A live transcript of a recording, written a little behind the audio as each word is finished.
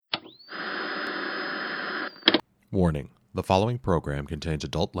Warning, the following program contains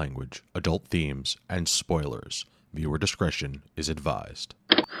adult language, adult themes, and spoilers. Viewer discretion is advised.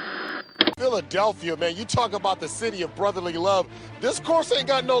 Philadelphia, man, you talk about the city of brotherly love. This course ain't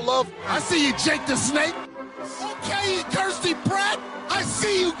got no love. I see you, Jake the Snake. Okay, you Kirsty Pratt. I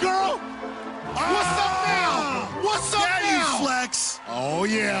see you, girl. What's up now? What's up now? You flex. Oh,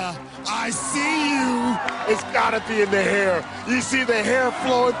 yeah. I see you. It's got to be in the hair. You see the hair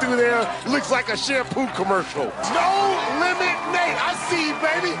flowing through there? Looks like a shampoo commercial. No limit, Nate. I see you,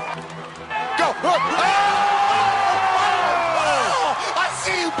 baby. Go. I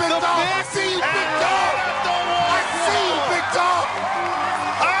see you, big dog. I see you, big dog. I see you, big dog.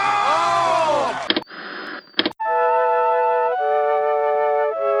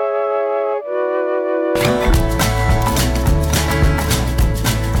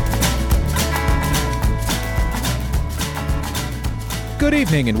 Good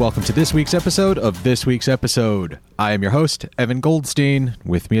evening and welcome to this week's episode of This Week's Episode. I am your host, Evan Goldstein.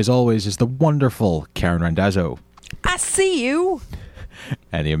 With me as always is the wonderful Karen Randazzo. I see you.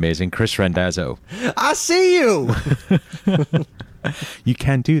 And the amazing Chris Randazzo. I see you. You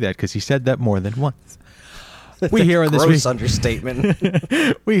can do that because he said that more than once. We here on this Gross week understatement.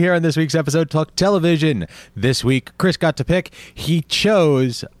 We here on this week's episode talk television. This week, Chris got to pick. He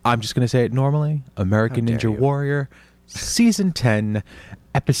chose, I'm just going to say it normally, American How dare Ninja you. Warrior, Season 10,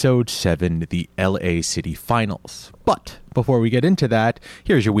 Episode 7, the LA City Finals. But before we get into that,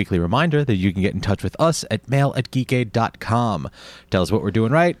 here's your weekly reminder that you can get in touch with us at mail@geekade.com. Tell us what we're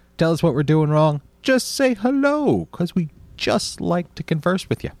doing right. Tell us what we're doing wrong. Just say hello, because we just like to converse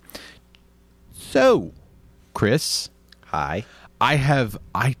with you. So, Chris, Hi.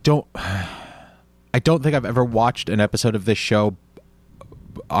 I don't think I've ever watched an episode of this show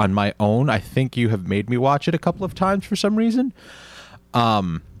on my own. I think you have made me watch it a couple of times for some reason.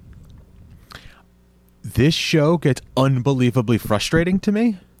 This show gets unbelievably frustrating to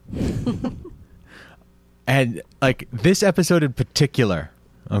me. And like this episode in particular,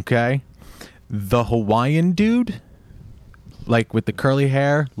 okay? The Hawaiian dude, like with the curly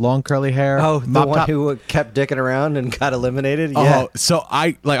hair, long curly hair. Oh, the mop one top. who kept dicking around and got eliminated? Yeah. Oh, so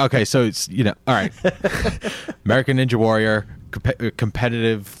okay, so it's, all right. American Ninja Warrior,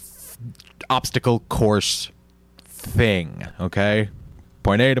 competitive obstacle course thing, okay?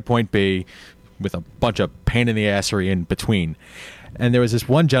 Point A to point B with a bunch of pain in the assery in between. And there was this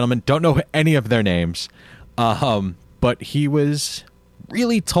one gentleman, don't know any of their names, but he was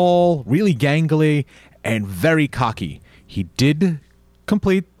really tall, really gangly, and very cocky. He did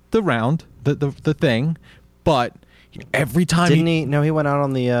complete the round, the thing, but every time Didn't he? No, he went out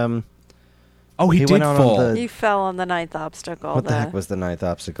on the... Oh, he did went out fall. on He fell on the ninth obstacle. what the heck was the ninth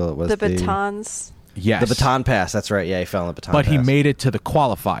obstacle? It was the batons? Yes. The baton pass. That's right. Yeah, he fell on the baton But pass. he made it to the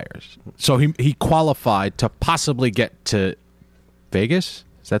qualifiers. So he qualified to possibly get to Vegas?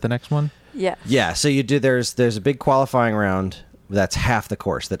 Is that the next one? Yes. Yeah, so you do. There's a big qualifying round that's half the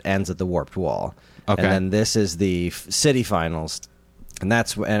course that ends at the warped wall. Okay. And then this is the city finals, and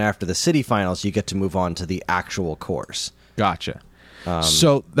after the city finals, you get to move on to the actual course. Gotcha.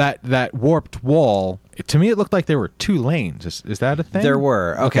 So that warped wall, to me it looked like there were two lanes. Is that a thing? There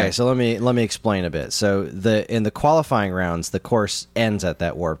were. Okay, so let me explain a bit. So in the qualifying rounds, the course ends at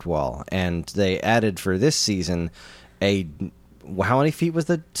that warped wall, and they added for this season how many feet was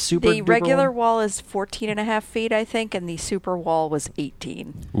the super? The regular one? wall is 14 and a half feet, I think, and the super wall was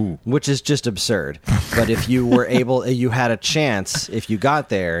 18. Ooh. Which is just absurd. But if you were you had a chance. If you got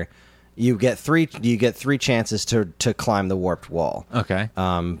there, you get three chances to climb the warped wall. Okay.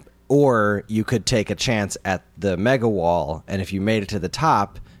 Or you could take a chance at the mega wall, and if you made it to the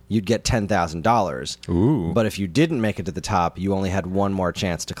top, you'd get $10,000. Ooh. But if you didn't make it to the top, you only had one more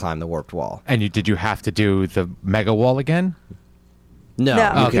chance to climb the warped wall. And did you have to do the mega wall again? No,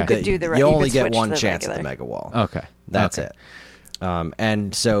 No, you could do the you you only could get switch one to the chance at the regular. mega wall. Okay. That's Okay. it.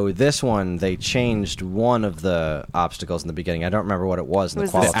 And so this one, they changed one of the obstacles in the beginning. I don't remember what it was in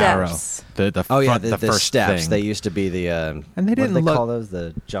It the was qualifying. the The arrow. steps. The Oh yeah, front, the first steps. thing. They used to be the And they what did didn't they look- call those?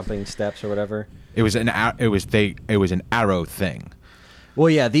 The jumping steps or whatever. It was an arrow thing. Well,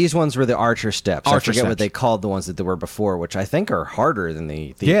 yeah, these ones were the archer steps. I Archer forget what steps. they called the ones that there were before, which I think are harder than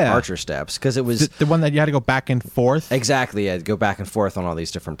the Yeah. archer steps because it was The one that you had to go back and forth. exactly. I'd go back and forth on all these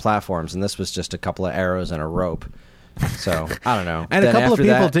different platforms, and this was just a couple of arrows and a rope. So I don't know. And Then a couple of after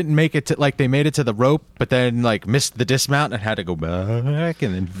people that- didn't make it to, like, they made it to the rope, but then, like, missed the dismount and had to go back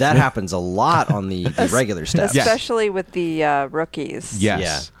and then... That happens a lot on the regular steps. Yes. Especially with the rookies.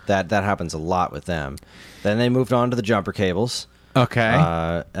 Yes. Yeah, that happens a lot with them. Then they moved on to the jumper cables. Okay.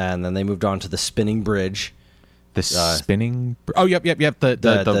 And then they moved on to the spinning bridge. The spinning. Oh, yep.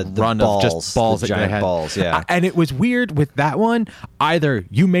 The run balls, of just balls the that they giant had. balls. Yeah, And it was weird with that one. Either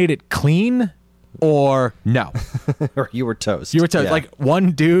you made it clean or no. or you were toast. You were toast. Yeah. Like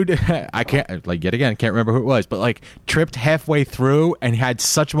one dude, I can't, like, yet again, can't remember who it was, but like tripped halfway through and had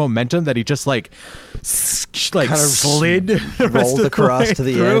such momentum that he just like kind of slid, the rest rolled of across way to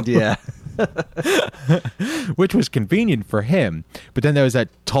the through, end. Yeah. which was convenient for him. But then there was that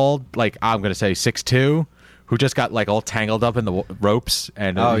tall, like, I'm going to say 6'2", who just got like all tangled up in the ropes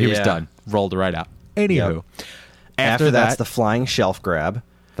and he was yeah. done, rolled right out. Anywho, Yep. after that's that, the flying shelf grab,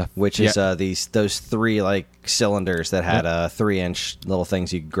 which is yeah. those 3 like cylinders that had 3-inch little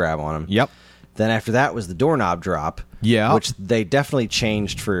things you could grab on them. Yep. Then after that was the doorknob drop. Yeah. Which they definitely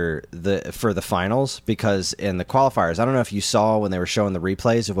changed for the finals, because in the qualifiers, I don't know if you saw when they were showing the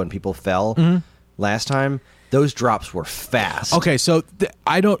replays of when people fell last time, those drops were fast. Okay, so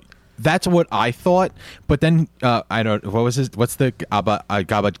that's what I thought, but then I don't. What was his? What's the gabba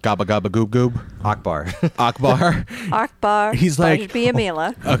goob goob? Akbar. Akbar. Akbar. He's like,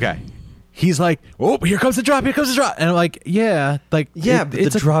 Biamila. Okay. He's like, oh, here comes the drop, and I'm like, yeah, like, Yeah, but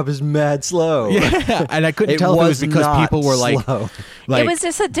it's the drop is mad slow. Yeah, and I couldn't It tell if it was was because not people were slow. like, It was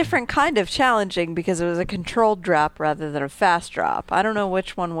just a different kind of challenging because it was a controlled drop rather than a fast drop. I don't know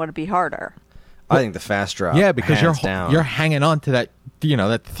which one would be harder. I think the fast drop. yeah, because hands down. you're hanging on to that,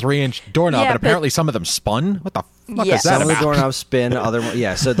 that 3-inch doorknob, Yeah, and but- apparently some of them spun. What the fuck Yeah. is that Some of the about? doorknobs spin,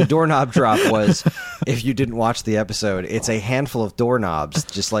 so the doorknob drop was, if you didn't watch the episode, it's a handful of doorknobs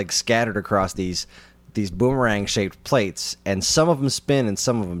just like scattered across these boomerang shaped plates, and some of them spin and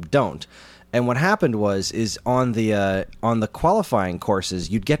some of them don't. And what happened is on the qualifying courses,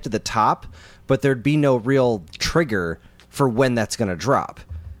 you'd get to the top, but there'd be no real trigger for when that's going to drop.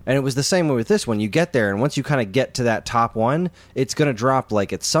 And it was the same way with this one. You get there, and once you kind of get to that top one, it's going to drop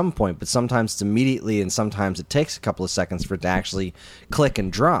like at some point, but sometimes it's immediately, and sometimes it takes a couple of seconds for it to actually click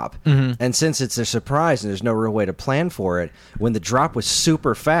and drop. Mm-hmm. And since it's a surprise and there's no real way to plan for it, when the drop was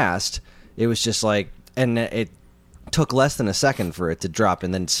super fast, it was just like, and it took less than a second for it to drop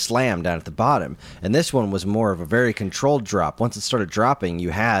and then slam down at the bottom. And this one was more of a very controlled drop. Once it started dropping, you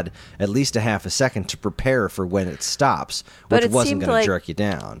had at least a half a second to prepare for when it stops, But which it wasn't seemed going like- to jerk you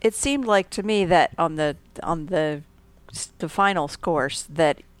down. It seemed like to me that on the finals course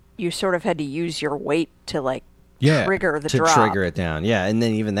that you sort of had to use your weight to like Yeah, trigger the to drop. trigger it down. Yeah, and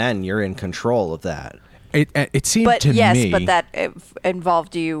then even then, you're in control of that. It seemed But to yes, me. but that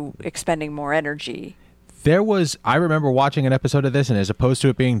involved you expending more energy. I remember watching an episode of this, and as opposed to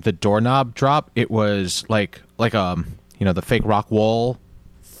it being the doorknob drop, it was like the fake rock wall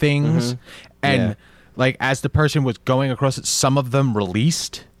things, and Yeah. like as the person was going across it, some of them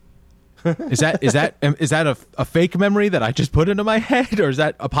released. Is that a fake memory that I just put into my head, or is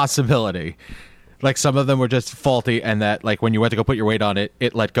that a possibility? Like some of them were just faulty, and that like when you went to go put your weight on it,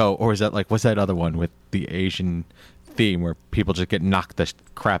 it let go, or is that like what's that other one with the Asian theme where people just get knocked the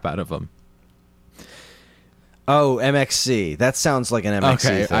crap out of them? Oh, MXC. That sounds like an MXC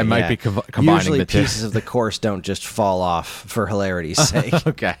Okay, thing. I might yeah. be combining Usually the two. pieces of the course don't just fall off for hilarity's sake.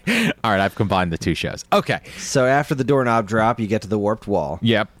 Okay. All right, I've combined the two shows. Okay. So after the doorknob drop, you get to the warped wall.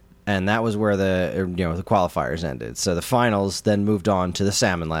 Yep. And that was where the qualifiers ended. So the finals then moved on to the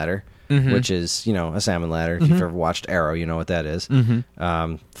salmon ladder, which is a salmon ladder. If you've ever watched Arrow, you know what that is.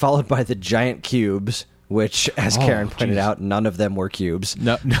 Followed by the giant cubes, which, as Karen pointed out, none of them were cubes.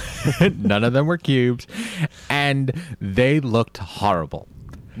 No, none of them were cubes, and they looked horrible.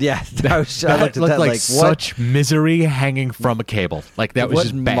 Yeah, I looked at looked that like like such misery hanging from a cable. Like that was what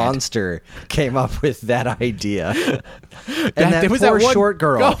just bad. monster came up with that idea? And That- that there was poor that one short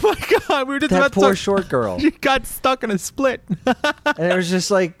girl. Oh my god, we were just That about poor to short girl. She got stuck in a split. And it was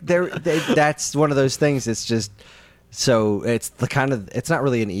just like that's one of those things. It's just so it's not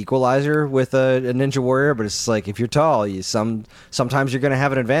really an equalizer with a Ninja Warrior, but it's like if you're tall, sometimes you're going to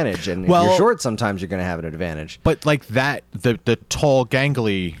have an advantage, and if Well- you're short, sometimes you're going to have an advantage. But like that, the tall,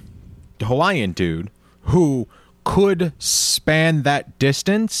 gangly Hawaiian dude who could span that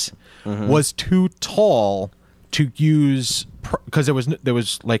distance was too tall to use because there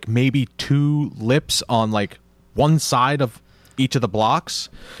was like maybe 2 lips on like one side of each of the blocks.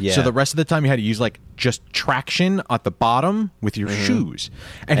 Yeah. So the rest of the time you had to use like just traction at the bottom with your shoes,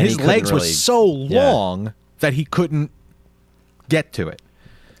 and And his he couldn't legs were really- so yeah. long that he couldn't get to it.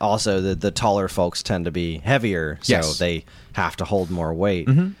 Also, the taller folks tend to be heavier, so Yes. they have to hold more weight.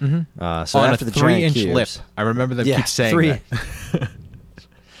 So On after a the giant 3-inch cubes, lip. I remember them keep saying 3 that.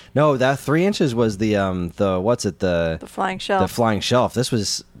 No, that 3 inches was the The flying shelf. the flying shelf. This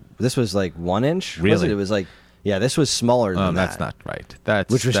was like 1 inch. Was Really? it? It was like Yeah, this was smaller than that. That's not right.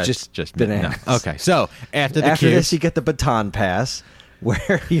 That's Which was that's just no. bananas. Okay, so after After cubes, this, you get the baton pass,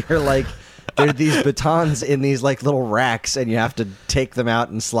 where you're like, there are these batons in these like little racks, and you have to take them out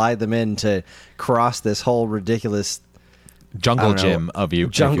and slide them in to cross this whole ridiculous jungle gym of you.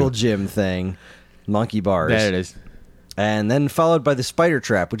 jungle gym thing, monkey bars. There it is. And then followed by the spider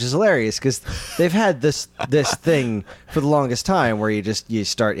trap, which is hilarious because they've had this thing for the longest time where you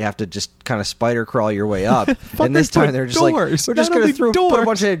have to just kind of spider crawl your way up. And this time they're just doors. like, we're just Not going to only put a doors.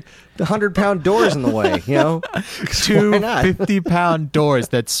 bunch of 100-pound doors in the way, you know? Two Why not? 50-pound doors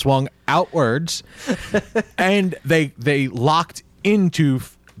that swung outwards, and they locked into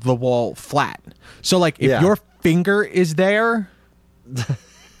the wall flat. So like if Yeah. your finger is there,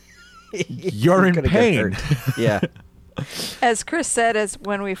 you're in gonna get pain. hurt. Yeah. As Chris said, as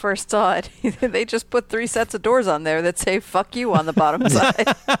when we first saw it, they just put 3 sets of doors on there that say "fuck you" on the bottom side.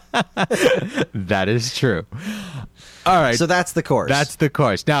 That is true. All right. So that's the course. That's the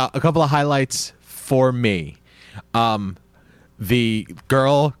course. Now, a couple of highlights for me. The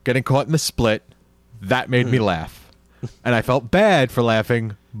girl getting caught in the split, that made me laugh. And I felt bad for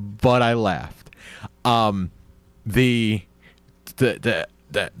laughing, but I laughed.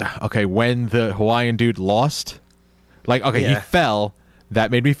 Okay, when the Hawaiian dude lost, like, okay, he Yeah. fell. That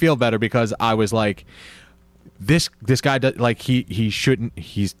made me feel better because I was like, this guy does, like, he shouldn't.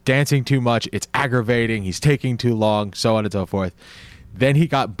 He's dancing too much. It's aggravating. He's taking too long. So on and so forth. Then he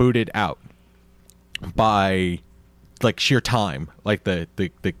got booted out by like sheer time, like the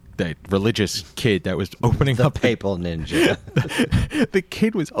religious kid that was opening the up papal ninja. the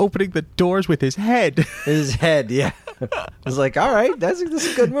kid was opening the doors with his head. His head, yeah. I was like, all right, this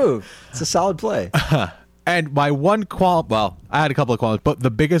is a good move. It's a solid play. And my one qualm, well, I had a couple of qualms, but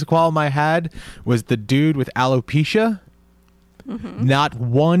the biggest qualm I had was the dude with alopecia. Mm-hmm. Not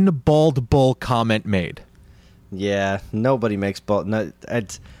one bald bull comment made. Yeah, nobody makes bald. No,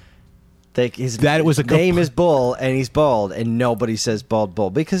 his That was a name is Bull, and he's bald, and nobody says bald bull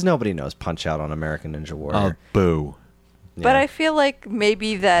because nobody knows Punch Out on American Ninja Oh, Warrior. boo. But Yeah. I feel like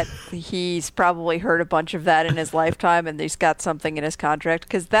maybe that he's probably heard a bunch of that in his lifetime, and he's got something in his contract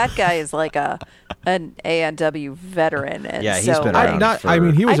because that guy is like an ANW veteran. And Yeah, he's so been I- around. I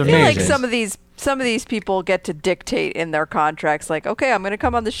mean, he was I amazing. feel like some of these people get to dictate in their contracts, like, okay, I'm going to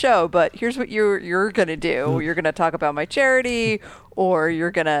come on the show, but here's what you're going to do. You're going to talk about my charity, or you're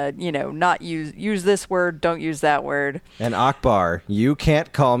going to, not use this word, don't use that word. And Akbar, you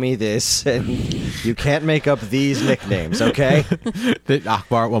can't call me this, and you can't make up these nicknames, okay? That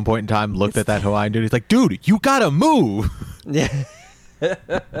Akbar at one point in time looked at that Hawaiian dude. He's like, dude, you gotta move. Yeah.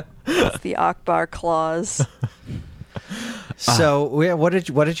 It's the Akbar clause. So, yeah, what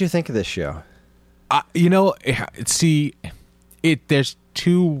did you think of this show? There's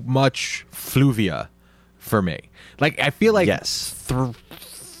too much fluvia for me. Like, I feel like Yes.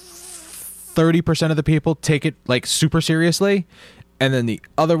 30% of the people take it like super seriously, and then the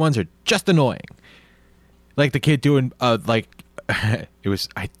other ones are just annoying. Like the kid doing it was.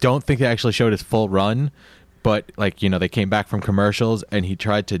 I don't think they actually showed his full run, but they came back from commercials and he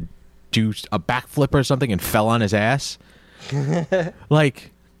tried to do a backflip or something and fell on his ass.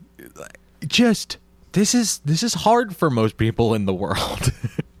 Like, just this is hard for most people in the world.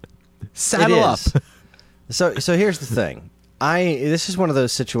 Saddle It up. is. So here's the thing. This is one of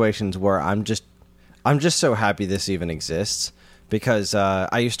those situations where I'm just so happy this even exists because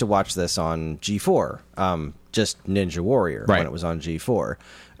I used to watch this on G4, just Ninja Warrior Right. when it was on G4.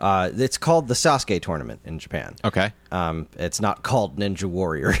 It's called the Sasuke tournament in Japan. Okay. It's not called Ninja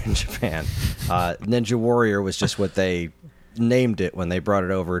Warrior in Japan. Ninja Warrior was just what they named it when they brought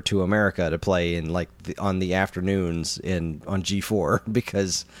it over to America to play in on the afternoons on G4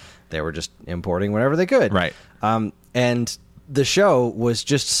 because they were just importing whatever they could. Right. And the show was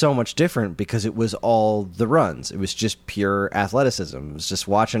just so much different because it was all the runs. It was just pure athleticism. It was just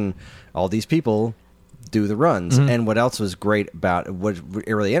watching all these people do the runs. And what else was great about what's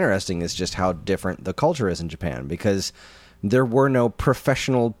really interesting is just how different the culture is in Japan because there were no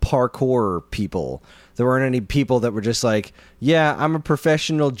professional parkour people. There weren't any people that were just like, yeah, I'm a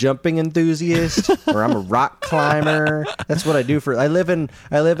professional jumping enthusiast or I'm a rock climber. That's what I do I live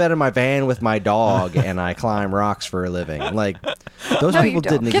out of my van with my dog and I climb rocks for a living. Like those No, people you don't.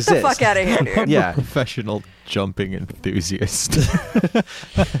 didn't Get exist. the fuck out of here, dude. Yeah. Professional jumping enthusiast.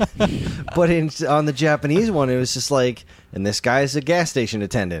 But on the Japanese one, it was just like, and this guy's a gas station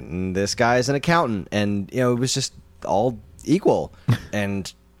attendant, and this guy's an accountant, and it was just all equal,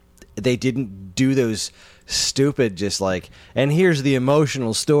 and they didn't do those stupid just like, and here's the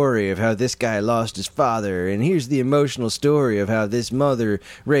emotional story of how this guy lost his father, and here's the emotional story of how this mother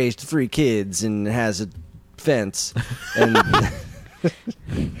raised 3 kids and has a fence, and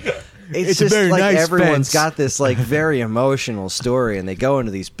it's a just very like nice everyone's fence. got this like very emotional story, and they go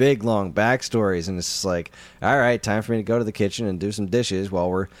into these big long backstories, and it's just like, all right, time for me to go to the kitchen and do some dishes while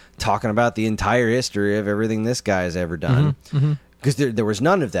we're talking about the entire history of everything this guy's ever done. Because there was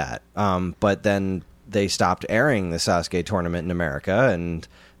none of that. But then they stopped airing the Sasuke tournament in America, and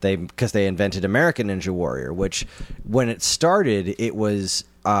because they invented American Ninja Warrior, which when it started, it was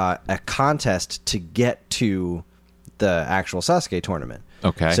a contest to get to the actual Sasuke tournament.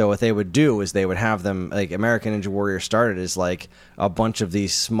 Okay. So what they would do is they would have them, like, American Ninja Warrior started as like a bunch of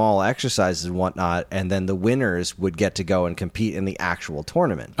these small exercises and whatnot, and then the winners would get to go and compete in the actual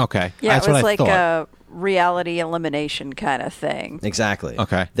tournament. Okay. Yeah, That's it was what I like thought. a reality elimination kind of thing. Exactly.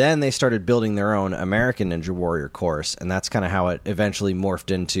 Okay. Then they started building their own American Ninja Warrior course, and that's kind of how it eventually morphed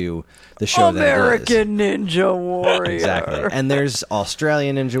into the show that it is. American Ninja Warrior. Exactly. And there's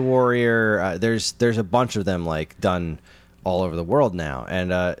Australian Ninja Warrior. There's a bunch of them like done all over the world now,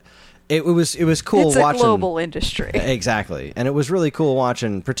 and it was cool It's a watching. global industry. Exactly, and it was really cool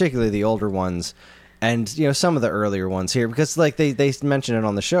watching, particularly the older ones, and some of the earlier ones here, because like they mention it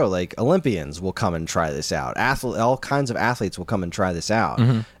on the show, like Olympians will come and try this out. All kinds of athletes will come and try this out,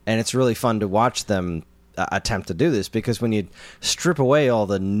 and it's really fun to watch them attempt to do this, because when you strip away all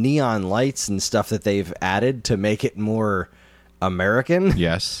the neon lights and stuff that they've added to make it more American,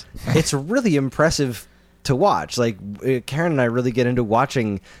 Yes. it's really impressive to watch. Like, Karen and I really get into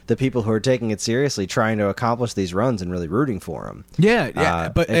watching the people who are taking it seriously, trying to accomplish these runs and really rooting for them. Yeah,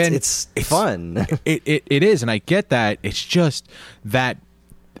 but it's fun. It is, and I get that. It's just that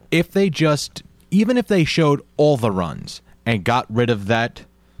even if they showed all the runs and got rid of that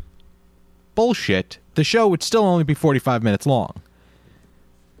bullshit, the show would still only be 45 minutes long.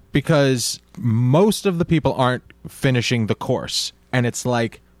 Because most of the people aren't finishing the course, and it's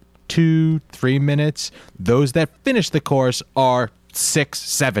like 2-3 minutes. Those that finish the course are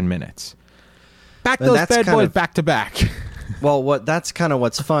 6-7 minutes. Back And those that's bad kind boys of- back to back. Well, that's kind of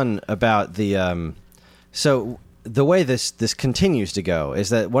what's fun about the so the way this continues to go is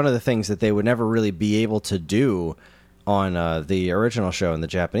that one of the things that they would never really be able to do on the original show and the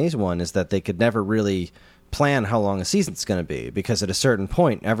Japanese one is that they could never really plan how long a season's going to be, because at a certain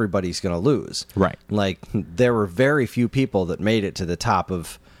point everybody's going to lose. Right. Like, there were very few people that made it to the top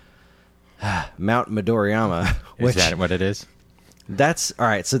of Mount Midoriyama. Is that what it is? That's all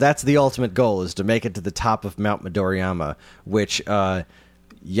right. So that's the ultimate goal, is to make it to the top of Mount Midoriyama, which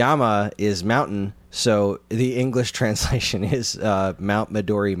Yama is mountain. So the English translation is Mount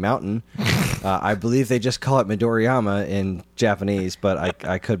Midori Mountain. I believe they just call it Midoriyama in Japanese, but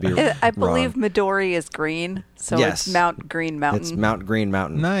I could be wrong. I believe Midori is green, so Yes. it's Mount Green Mountain. It's Mount Green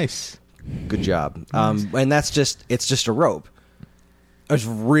Mountain. Nice. Good job. And it's just a rope. It's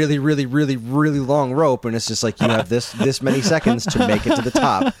really, really, really, really long rope, and it's just like, you have this many seconds to make it to the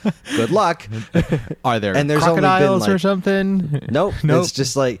top. Good luck. Are there And there's only been, crocodiles or like- something? Nope. Nope. It's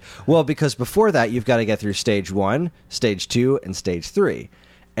just like, well, because before that you've got to get through stage 1, stage 2, and stage 3,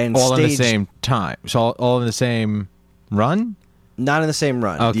 and all stage in the same time. So all in the same run? not in the same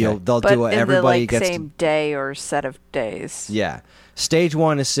run. Okay. They'll but do it. in Everybody the gets to- same day or set of days. Yeah. Stage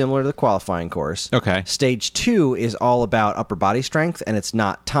 1 is similar to the qualifying course. Okay. Stage 2 is all about upper body strength, and it's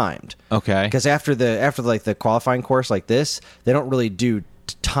not timed. Okay. Because after like the qualifying course like this, they don't really do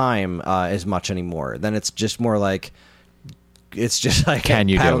time as much anymore. Then it's just more like, it's just like Can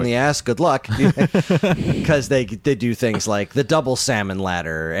you pat do on it? the ass, good luck, because they do things like the double salmon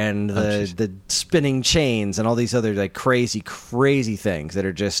ladder and the spinning chains and all these other like crazy things that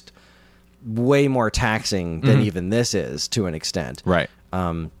are just way more taxing than even this is, to an extent. Right.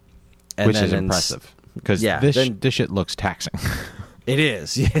 And Which then is impressive. Because yeah, this then- shit looks taxing. It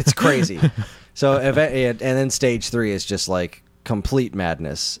is. It's crazy. So, and then stage 3 is just like complete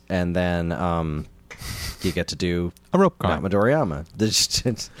madness, and then you get to do A rope Mount climb.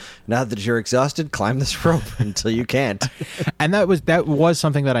 Midoriyama. Now that you're exhausted, climb this rope until you can't. And that was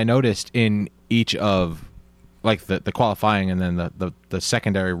something that I noticed in each of, like, the qualifying and then the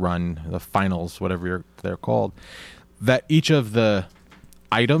secondary run, the finals, whatever they're called, that each of the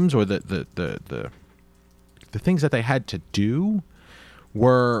items or the things that they had to do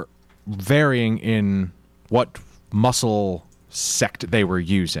were varying in what muscle sect they were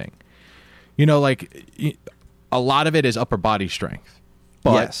using. Like, a lot of it is upper body strength,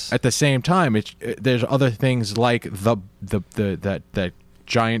 but Yes. at the same time, there's other things like that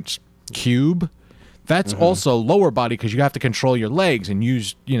giant cube. That's also lower body, because you have to control your legs and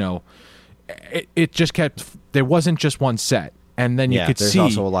use. It just kept. There wasn't just one set. And then you could there's see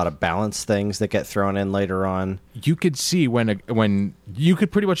also a lot of balance things that get thrown in later on. you could see when you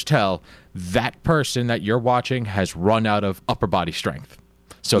could pretty much tell that person that you're watching has run out of upper body strength.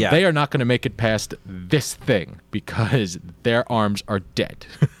 So Yeah. they are not going to make it past this thing because their arms are dead.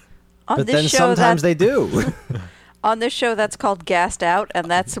 On But this then show sometimes that, they do. on this show that's called Gassed Out, and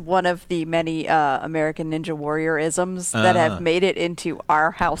that's one of the many American Ninja Warrior isms that have made it into our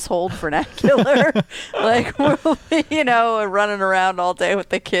household vernacular. Like, we'll be, running around all day with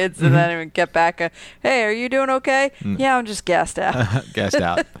the kids, and then we get back. Hey, are you doing okay? Yeah, I'm just gassed out. Gassed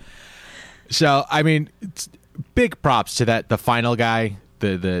out. So I mean, it's big props to the final guy,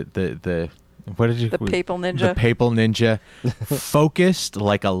 the what did you The Papal Ninja. The Papal Ninja, focused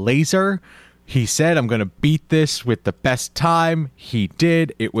like a laser. He said, "I'm going to beat this with the best time." He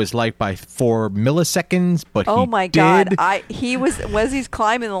did. It was like by 4 milliseconds, but Oh he my did. God! He's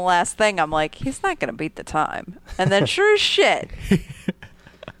climbing the last thing. I'm like, he's not gonna beat the time. And then sure as shit,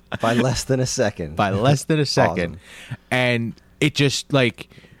 By less than a second. by less than a second. And it just like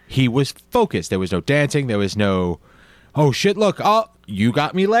he was focused. There was no dancing. There was no, oh shit, look, oh, you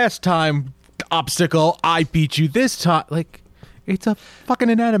got me last time. Obstacle, I beat you this time. Like, it's a fucking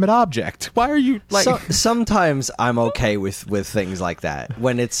inanimate object. Why are you like Sometimes I'm okay with things like that.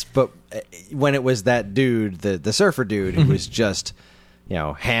 When it was that dude, the surfer dude, who was just,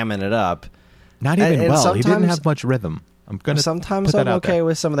 hamming it up. not even and well. He didn't sometimes- have much rhythm. I'm gonna Sometimes put that I'm out okay there.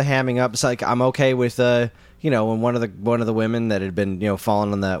 with some of the hamming up. It's like I'm okay with when one of the women that had been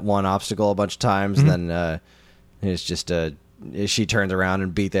fallen on that one obstacle a bunch of times, Mm-hmm. and then it's just she turned around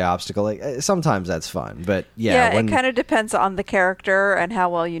and beat the obstacle. Like sometimes that's fun, but it kind of depends on the character and how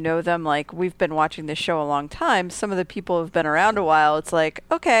well you know them. Like, we've been watching this show a long time. Some of the people who've been around a while, it's like,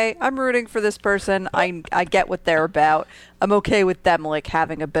 okay, I'm rooting for this person. I get what they're about. I'm okay with them like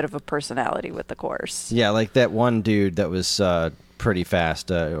having a bit of a personality with the course. Yeah, like that one dude that was pretty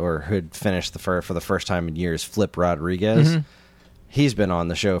fast, or who'd finished for the first time in years, Flip Rodriguez. Mm-hmm. He's been on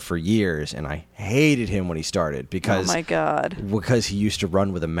the show for years, and I hated him when he started because Oh my God. he used to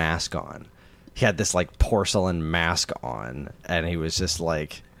run with a mask on. He had this like porcelain mask on, and he was just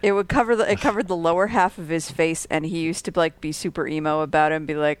like, It covered the lower half of his face, and he used to like be super emo about it and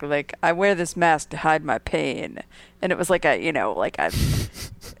be like I wear this mask to hide my pain, and it was like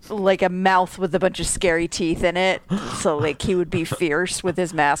a mouth with a bunch of scary teeth in it, so like he would be fierce with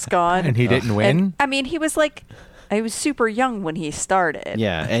his mask on. And he didn't win. And, I mean, he was super young when he started.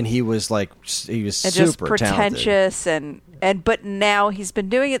 yeah, and he was and super just talented. pretentious but now he's been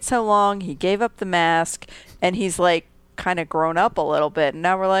doing it so long, he gave up the mask, and he's like kind of grown up a little bit, and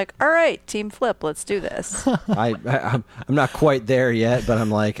now we're like, all right, Team Flip, let's do this. I'm not quite there yet, but I'm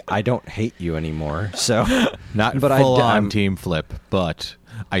like, I don't hate you anymore. So Not but full on I'm- Team Flip, but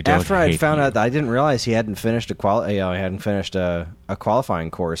I don't. After I'd hate found you. out that I didn't realize he hadn't finished a qualifying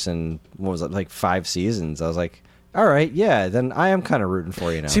course in what was it, like 5 seasons. I was like, all right, yeah, then I am kind of rooting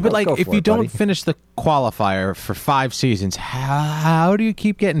for you now. See, but like, Go if for you it, don't buddy. finish the qualifier for 5 seasons, how do you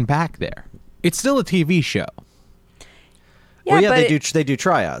keep getting back there? It's still a TV show. Yeah, well, yeah, but they do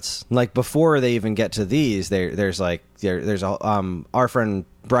tryouts. Like before they even get to these, there's our friend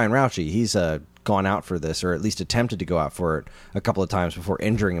Brian Rauchi. He's gone out for this, or at least attempted to go out for it a couple of times before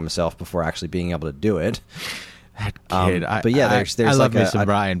injuring himself before actually being able to do it. That kid. but yeah, there's I love like me some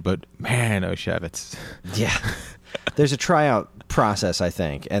Brian, but man, Oshevitz. Yeah. There's a tryout process, I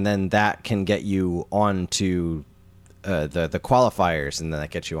think, and then that can get you on to the qualifiers, and then that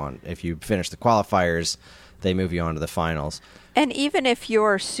gets you on. If you finish the qualifiers, they move you on to the finals. And even if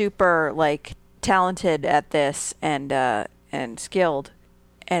you're super like talented at this and skilled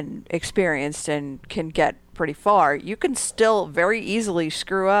and experienced and can get pretty far, you can still very easily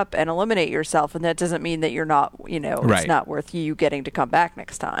screw up and eliminate yourself, and that doesn't mean that you're not, Right. it's not worth you getting to come back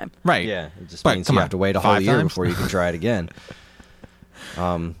next time. Right. Yeah, it just But means come you on, have to wait a whole 5 year times? before you can try it again.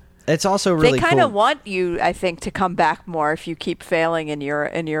 It's also really They kind cool. of want you, I think, to come back more if you keep failing and you're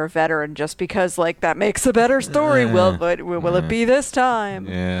a veteran, just because like that makes a better story. Will it be this time?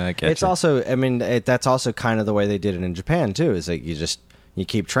 Yeah, I get It's you. also, I mean, that's also kind of the way they did it in Japan too. Is like you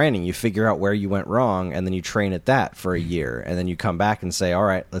keep training, you figure out where you went wrong, and then you train at that for a year, and then you come back and say, all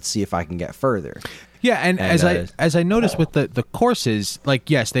right, let's see if I can get further. Yeah, and And, as I noticed with the courses, like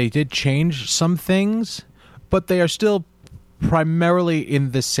yes, they did change some things, but they are still primarily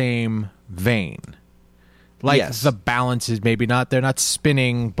in the same vein. Like Yes. the balance is maybe not, they're not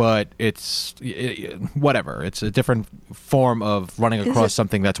spinning, but it's whatever. It's a different form of running across it-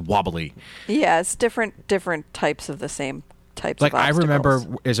 something that's wobbly. Yeah, it's different types of the same types. Like of I remember,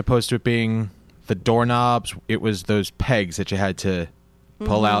 obstacles. as opposed to it being the doorknobs, it was those pegs that you had to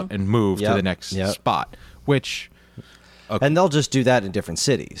pull out and move to Yep, the next yep. spot, which And they'll just do that in different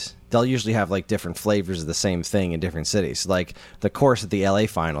cities. They'll usually have like different flavors of the same thing in different cities. Like the course at the LA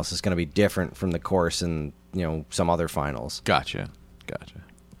finals is going to be different from the course in, some other finals. Gotcha.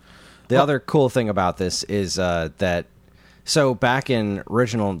 The other cool thing about this is that so back in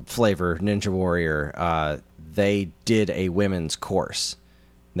original flavor Ninja Warrior, they did a women's course.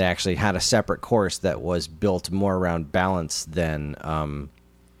 They actually had a separate course that was built more around balance than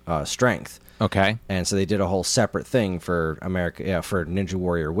strength. Okay. And so they did a whole separate thing for for Ninja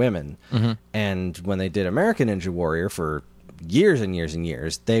Warrior women. Mm-hmm. And when they did American Ninja Warrior for years and years and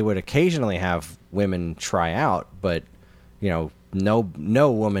years, they would occasionally have women try out, but no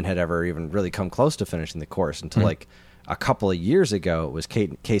woman had ever even really come close to finishing the course until like a couple of years ago. It was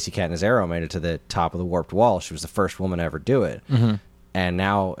Casey Catanzaro made it to the top of the Warped Wall. She was the first woman to ever do it. Mm-hmm. And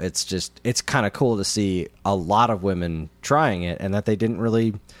now it's kind of cool to see a lot of women trying it, and that they don't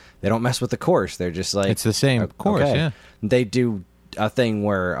mess with the course. They're just like, it's the same course, yeah. They do a thing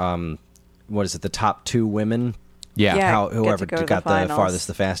where, the top 2 women? Yeah. Whoever get to go to got the the farthest,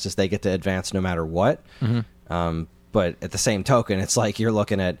 the fastest, they get to advance no matter what. Mm-hmm. But at the same token, it's like you're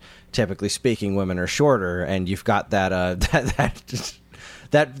looking at, typically speaking, women are shorter, and you've got that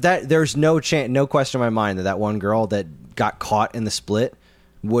there's no question in my mind that one girl that got caught in the split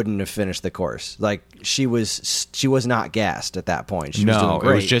wouldn't have finished the course. Like she was not gassed at that point. She was doing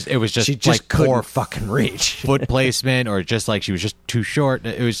great. it was just she just like couldn't poor fucking reach foot placement, or just like she was just too short.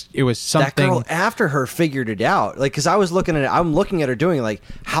 It was something. That girl after her figured it out. Like, because I'm looking at her doing it, like,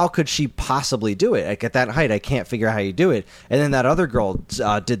 how could she possibly do it? Like at that height, I can't figure out how you do it. And then that other girl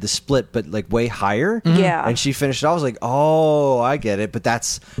did the split, but like way higher. Yeah. And she finished it. I was like, oh, I get it. But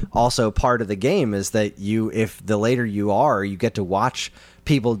that's also part of the game, is that if the later you are, you get to watch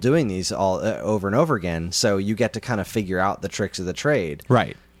people doing these all over and over again, so you get to kind of figure out the tricks of the trade.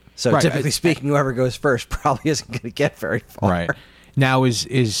 Right. So Right. typically speaking, whoever goes first probably isn't going to get very far. Right. Now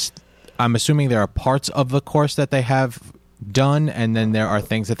is I'm assuming there are parts of the course that they have done, and then there are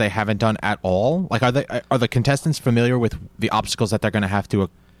things that they haven't done at all. Like, are the contestants familiar with the obstacles that they're going to have to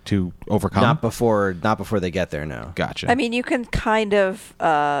overcome? Not before they get there. No. Gotcha. I mean, you can kind of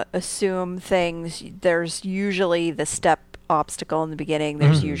assume things. There's usually the step obstacle in the beginning.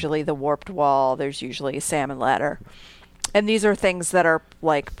 There's usually the warped wall. There's usually a salmon ladder. And these are things that are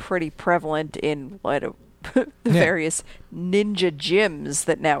like pretty prevalent in the various ninja gyms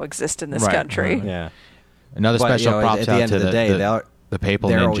that now exist in this Right. country. Yeah. Another But, special props at the out end to of the day, the Papal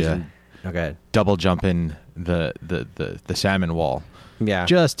they're always Ninja okay. double jumping the salmon wall. Yeah.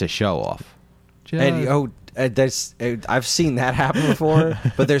 Just to show off. I've seen that happen before,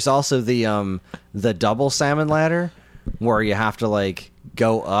 but there's also the double salmon ladder where you have to like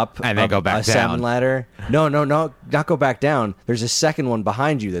go up and then go back a down. salmon ladder. No, not go back down. There's a second one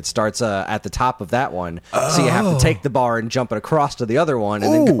behind you that starts at the top of that one. So you have to take the bar and jump it across to the other one,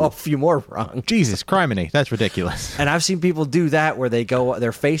 and then go a few more wrong. Jesus, criminy. That's ridiculous. And I've seen people do that where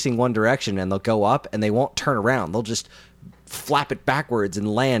they're facing one direction and they'll go up and they won't turn around. They'll just flap it backwards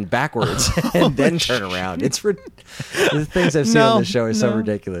and land backwards and then turn around. The things I've seen on the show are so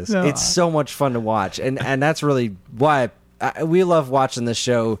ridiculous. No. It's so much fun to watch, and that's really why we love watching this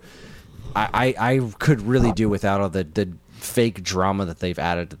show. I could really do without all the fake drama that they've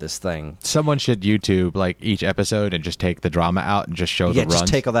added to this thing. Someone should YouTube like each episode and just take the drama out and just show the runs. Just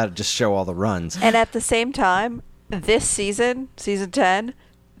take all that and just show all the runs. And at the same time, this season 10,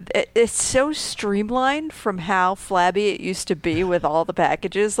 it's so streamlined from how flabby it used to be with all the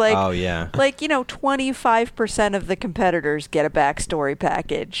packages. Like, oh yeah, like 25% of the competitors get a backstory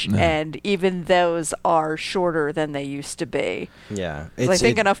package, and even those are shorter than they used to be. yeah. I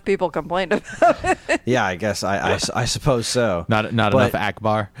think enough people complained about it. Yeah, I guess I suppose so. Not enough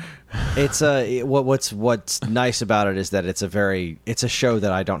Akbar. It's what's nice about it is that it's a show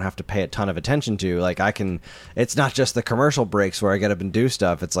that I don't have to pay a ton of attention to. Like it's not just the commercial breaks where I get up and do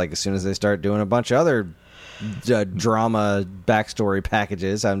stuff. It's like as soon as they start doing a bunch of other drama backstory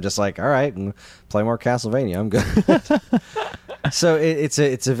packages, I'm just like, all right, and play more Castlevania. I'm good. So it's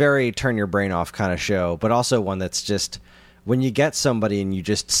a very turn your brain off kind of show, but also one that's just when you get somebody and you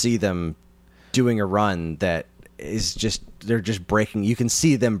just see them doing a run that is just they're just breaking. You can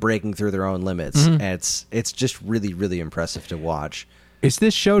see them breaking through their own limits. And it's just really, really impressive to watch. Is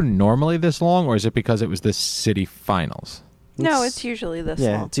this show normally this long, or is it because it was the city finals? No, it's usually this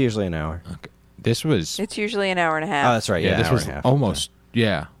Yeah, long. it's usually an hour. Okay. This was It's usually an hour and a half. Oh, that's right. Yeah, this an hour was and a half. almost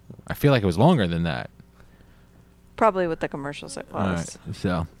I feel like it was longer than that. Probably with the commercials it was.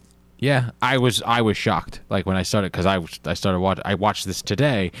 So, yeah, I was shocked. Like when I started, because I watching. I watched this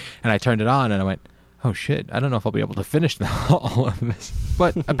today, and I turned it on, and I went, oh shit, I don't know if I'll be able to finish all of this.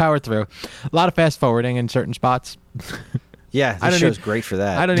 But I powered through. A lot of fast forwarding in certain spots. Yeah, I this don't show's great for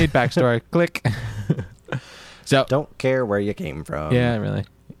that. I don't need backstory. Click. So Don't care where you came from. yeah, really.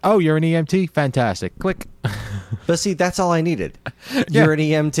 Oh, you're an EMT? Fantastic. Click. But see, that's all I needed. You're an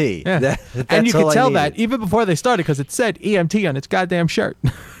EMT. Yeah. That's And you all could I tell needed. that even before they started because it said EMT on its goddamn shirt.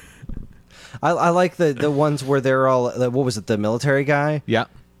 I like the ones where they're all, what was it, the military guy? Yeah.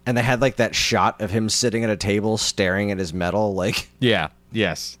 And they had like that shot of him sitting at a table staring at his medal. Like, Yeah.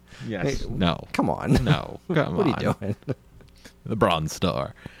 Yes. Yes. Hey, No. come on. No. Come What on. are you doing? The Bronze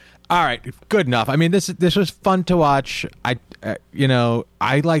Star. All right, good enough. I mean, this was fun to watch. I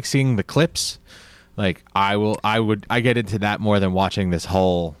like seeing the clips. Like I get into that more than watching this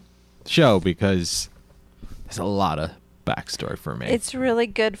whole show because there's a lot of backstory for me. It's really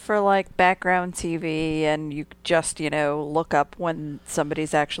good for like background TV, and you just look up when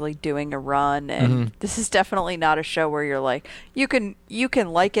somebody's actually doing a run. And this is definitely not a show where you're like you can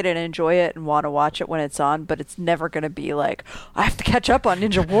like it and enjoy it and want to watch it when it's on, but it's never going to be like I have to catch up on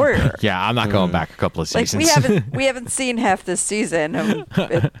Ninja Warrior. Yeah, I'm not going back a couple of Like seasons. we haven't seen half this season, and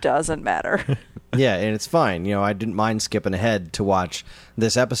it doesn't matter. Yeah, and it's fine. I didn't mind skipping ahead to watch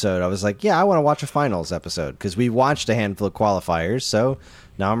this episode. I was like, yeah, I want to watch a finals episode because we watched a handful of qualifiers, so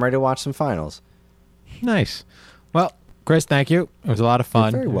now I'm ready to watch some finals. Nice. Well, Chris, thank you. It was a lot of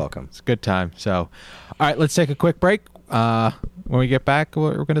fun. You're very welcome. It's a good time. So, all right, let's take a quick break. When we get back,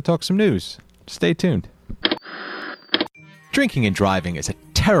 we're going to talk some news. Stay tuned. Drinking and driving is a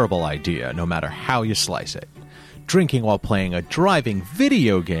terrible idea, no matter how you slice it. Drinking while playing a driving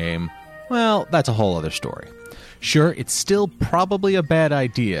video game, well, that's a whole other story. Sure, it's still probably a bad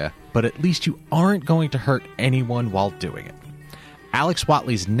idea, but at least you aren't going to hurt anyone while doing it. Alex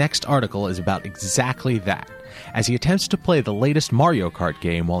Watley's next article is about exactly that, as he attempts to play the latest Mario Kart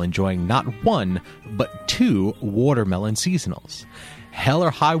game while enjoying not one, but two watermelon seasonals. Hell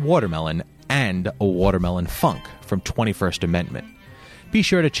or High Watermelon and a Watermelon Funk from 21st Amendment. Be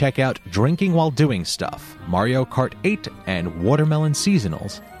sure to check out Drinking While Doing Stuff, Mario Kart 8, and Watermelon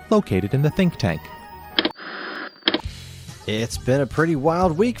Seasonals, located in the Think Tank. It's been a pretty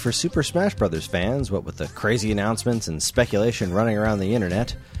wild week for Super Smash Bros. Fans, what with the crazy announcements and speculation running around the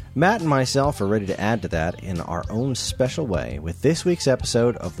internet. Matt and myself are ready to add to that in our own special way with this week's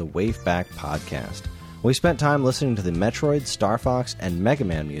episode of the Wave Back Podcast. We spent time listening to the Metroid, Star Fox, and Mega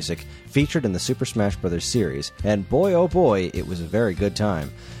Man music featured in the Super Smash Bros. Series, and boy oh boy, it was a very good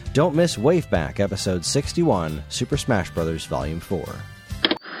time. Don't miss Wave Back Episode 61, Super Smash Bros. Volume 4.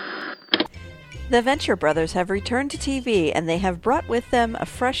 The Venture Brothers have returned to TV, and they have brought with them a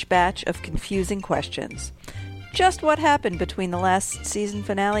fresh batch of confusing questions. Just what happened between the last season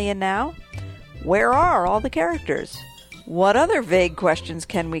finale and now? Where are all the characters? What other vague questions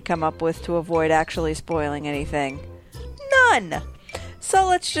can we come up with to avoid actually spoiling anything? None! So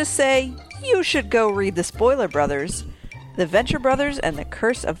let's just say you should go read The Spoiler Brothers, The Venture Brothers, and The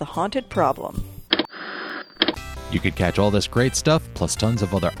Curse of the Haunted Problem. You could catch all this great stuff, plus tons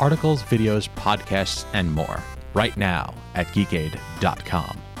of other articles, videos, podcasts, and more, right now at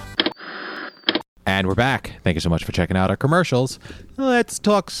geekade.com. And we're back. Thank you so much for checking out our commercials. Let's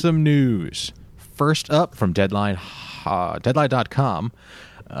talk some news. First up from Deadline.com,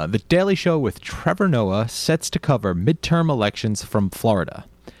 The Daily Show with Trevor Noah sets to cover midterm elections from Florida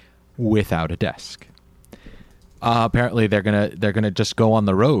without a desk. Apparently, they're gonna just go on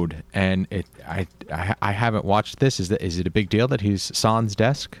the road, and I haven't watched this. Is it a big deal that he's sans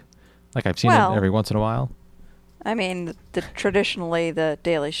desk? Like I've seen it every once in a while. I mean, traditionally the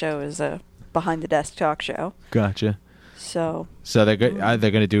Daily Show is a behind the desk talk show. Gotcha. So they're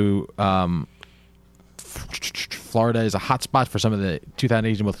gonna do. Florida is a hotspot for some of the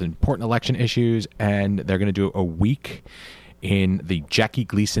 2018 most important election issues, and they're going to do a week in the Jackie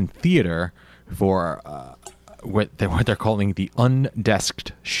Gleason Theater for what they're calling the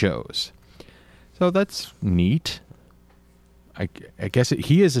undesked shows. So that's neat. I guess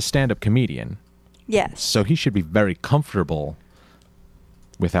he is a stand-up comedian. yes. So he should be very comfortable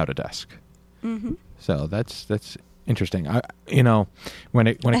without a desk. Mm-hmm. So that's interesting. When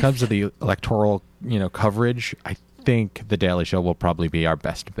it comes to the electoral, coverage, I think the Daily Show will probably be our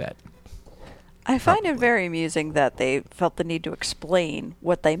best bet. I find it very amusing that they felt the need to explain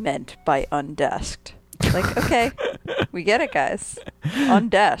what they meant by undesked. Like, okay, we get it, guys.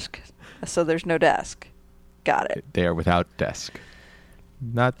 Undesk, so there's no desk. Got it. They are without desk.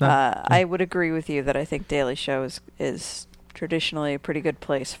 Not. I would agree with you that I think Daily Show is traditionally a pretty good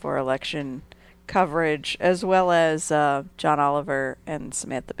place for election coverage, as well as John Oliver and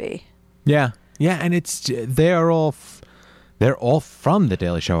Samantha Bee. Yeah, and they are all They're all from The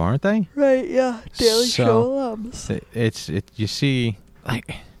Daily Show, aren't they? Right, yeah. Daily So, Show alums. You see,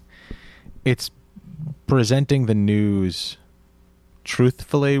 like, it's presenting the news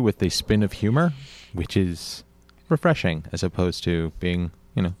truthfully with a spin of humor, which is refreshing as opposed to being,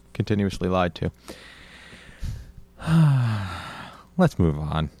 continuously lied to. Let's move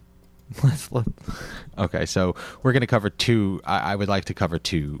on. Okay, so we're going to cover two. I would like to cover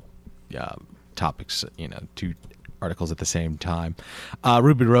two topics, two articles at the same time.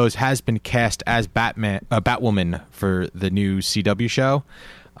 Ruby Rose has been cast as Batwoman for the new CW show.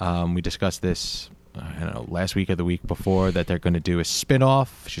 We discussed this, last week or the week before, that they're going to do a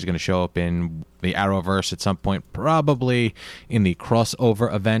spin-off. She's going to show up in the Arrowverse at some point, probably in the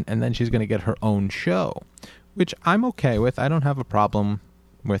crossover event, and then she's going to get her own show, which I'm okay with. I don't have a problem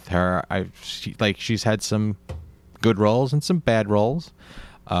with her. She's had some good roles and some bad roles.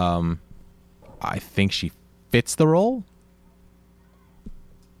 I think she fits the role,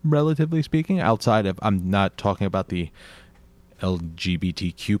 relatively speaking, outside of, I'm not talking about the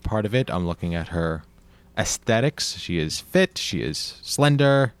LGBTQ part of it. I'm looking at her aesthetics. She is fit. She is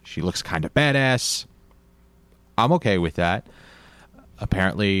slender. She looks kind of badass. I'm okay with that.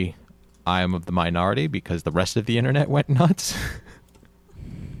 Apparently, I am of the minority because the rest of the internet went nuts.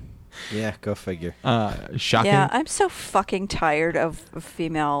 Yeah, go figure. Shocking. Yeah, I'm so fucking tired of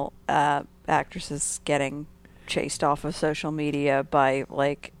female actresses getting chased off of social media by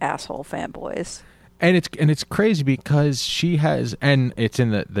like asshole fanboys. And it's crazy because she has, and it's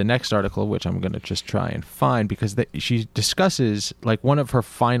in the next article, which I'm going to just try and find, because she discusses, like, one of her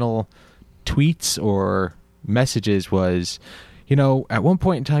final tweets or messages was, at one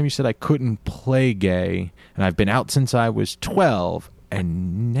point in time you said I couldn't play gay, and I've been out since I was 12,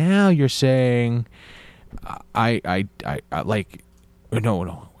 and now you're saying I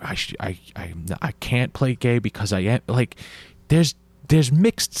can't play gay because I am, like, there's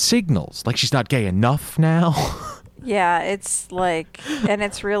mixed signals. Like, she's not gay enough now. Yeah, it's like, and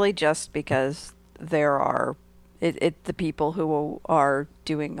it's really just because there are the people who are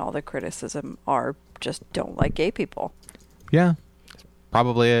doing all the criticism just don't like gay people. Yeah,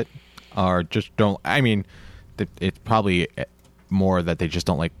 probably it. Or just don't. I mean, it's probably more that they just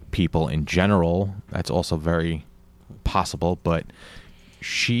don't like people in general. That's also very possible. But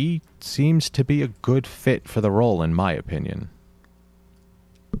she seems to be a good fit for the role, in my opinion.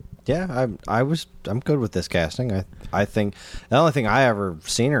 Yeah, I'm good with this casting. I think the only thing I ever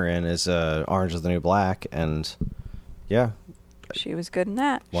seen her in is Orange is the New Black, and yeah, she was good in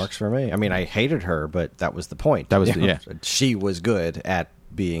that. Works for me. I mean, I hated her, but that was the point. That was yeah. She was good at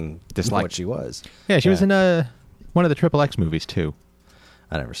being disliked. What she was. Yeah, she was in one of the Triple X movies too.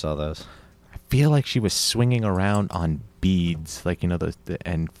 I never saw those. I feel like she was swinging around on beads, like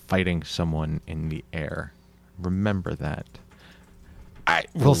and fighting someone in the air. Remember that.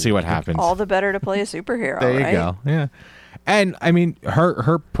 We'll see what happens. All the better to play a superhero. There you right? go. Yeah. And I mean,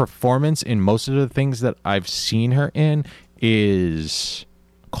 her performance in most of the things that I've seen her in is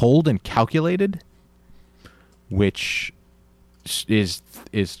cold and calculated, which is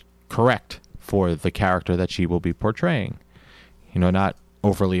correct for the character that she will be portraying. Not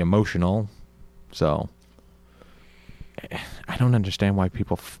overly emotional. So I don't understand why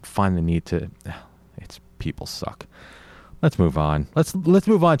people find the need to. People suck. Let's move on. Let's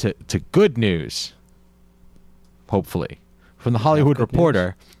move on to good news. Hopefully, from the Hollywood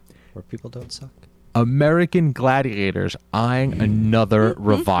Reporter, where people don't suck. American Gladiators eyeing another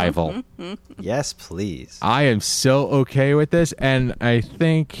revival. Yes, please. I am so okay with this, and I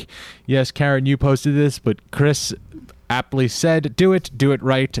think, yes, Karen, you posted this, but Chris aptly said, "Do it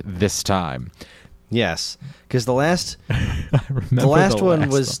right this time." Yes, because the last one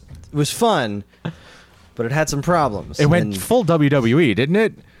was fun. But it had some problems. It went full WWE, didn't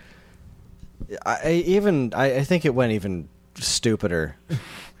it? I think it went even stupider.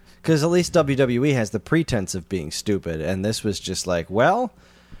 Because at least WWE has the pretense of being stupid, and this was just like, well,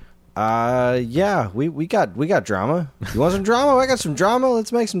 yeah, we got drama. You want some drama? I got some drama.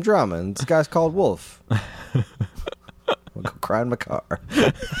 Let's make some drama. And this guy's called Wolf. I'll go cry in my car.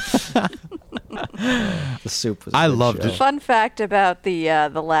 The soup was. I loved it. Fun fact about the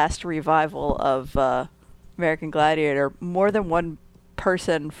last revival of American Gladiator: more than one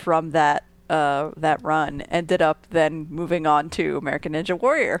person from that run ended up then moving on to American Ninja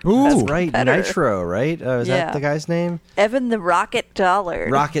Warrior. Ooh, that's right, Nitro, right? Is yeah. that the guy's name? Evan the Rocket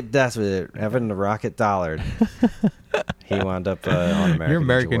Dollard. That's it. Evan the Rocket Dollard. He wound up on American. You're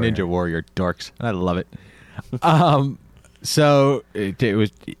American Ninja Warrior dorks. I love it. So it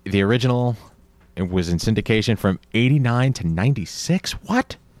was the original. It was in syndication from 89 to 96.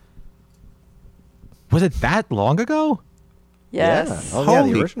 What? Was it that long ago? Yes. Yeah. Oh, yeah, the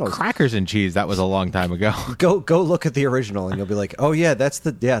Holy originals. crackers and cheese! That was a long time ago. Go look at the original, and you'll be like, oh yeah, that's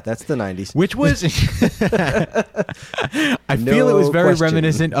the 90s. Which was, I feel it was No very question.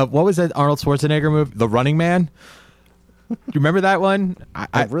 reminiscent of what was that Arnold Schwarzenegger movie, The Running Man. Do you remember that one?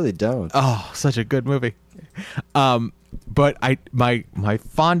 I really don't. Oh, such a good movie. But my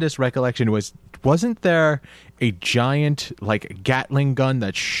fondest recollection wasn't there a giant like Gatling gun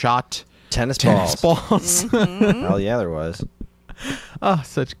that shot Tennis tennis balls. balls? Hell yeah, there was. Oh,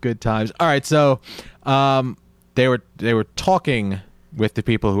 such good times. All right, so they were talking with the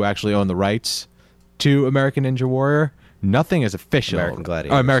people who actually own the rights to American Ninja Warrior. Nothing is official. American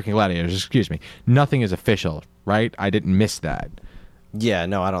Gladiators. Oh, American Gladiators, excuse me. Nothing is official, right? I didn't miss that. Yeah,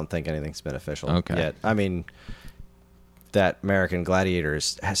 no, I don't think anything's been official Okay. yet. I mean, that American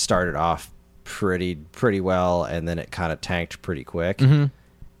Gladiators has started off pretty well, and then it kind of tanked pretty quick.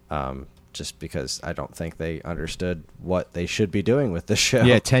 Just because I don't think they understood what they should be doing with the show.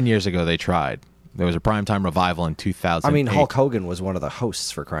 Yeah, 10 years ago they tried. There was a primetime revival in 2000. I mean, Hulk Hogan was one of the hosts,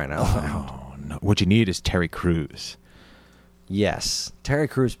 for crying out loud. Oh, no. What you need is Terry Crews. Yes, Terry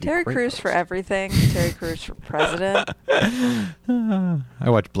Crews. would be Terry great Crews host. for everything. Terry Crews for president. I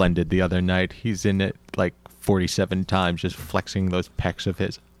watched Blended the other night. He's in it like 47 times, just flexing those pecs of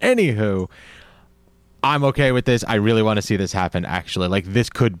his. Anywho, I'm okay with this. I really want to see this happen, actually. Like, this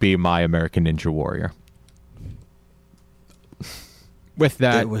could be my American Ninja Warrior. With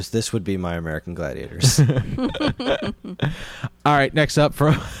that, This would be my American Gladiators. all right, next up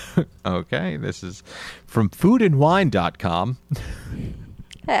from, okay, this is from foodandwine.com.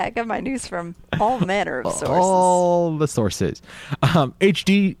 Hey, I got my news from all manner of sources. All the sources.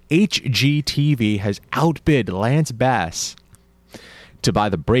 HGTV has outbid Lance Bass to buy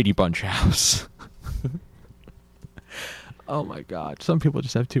the Brady Bunch house. Oh my God. Some people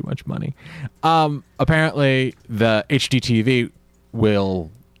just have too much money. Apparently, the HGTV will,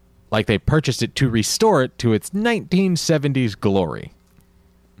 like, they purchased it to restore it to its 1970s glory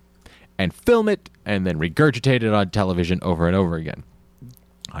and film it and then regurgitate it on television over and over again.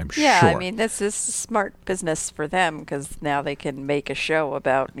 I'm Yeah, sure. I mean, this is smart business for them because now they can make a show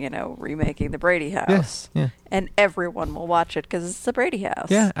about, remaking the Brady House. yeah. And everyone will watch it because it's the Brady House.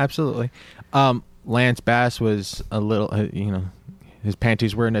 Yeah, absolutely. Lance Bass was a little, his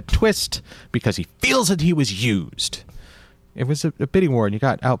panties were in a twist because he feels that he was used. It was a bidding war and you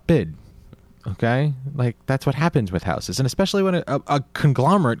got outbid. Okay? Like, that's what happens with houses. And especially when a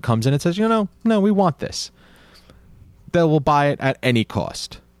conglomerate comes in and says, no, we want this. They will buy it at any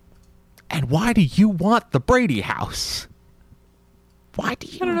cost. And why do you want the Brady house? Why do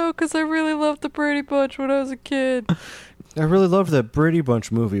you? I don't know, because I really loved the Brady Bunch when I was a kid. I really loved that Brady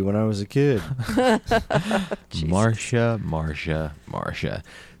Bunch movie when I was a kid. Marcia.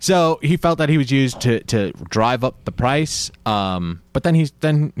 So he felt that he was used to drive up the price. But then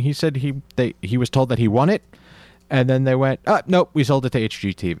he said he was told that he won it, and then they went, nope, we sold it to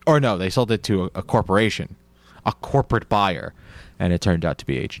HGTV. Or no, they sold it to a corporation, a corporate buyer, and it turned out to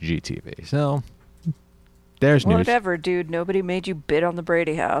be HGTV. So there's news. Whatever, dude. Nobody made you bid on the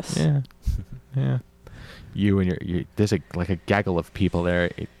Brady House. Yeah. You and your there's a gaggle of people there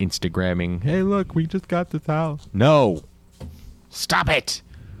Instagramming, hey, look, we just got this house. No. Stop it.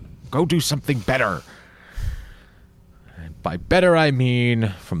 Go do something better. And by better, I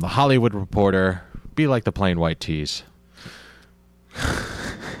mean, from the Hollywood Reporter, be like the Plain White Tees.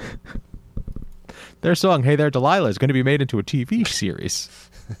 Their song, Hey There, Delilah, is going to be made into a TV series.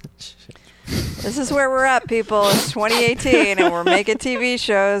 This is where we're at, people. It's 2018, and we're making TV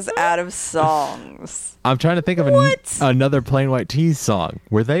shows out of songs. I'm trying to think of another Plain White Tees song.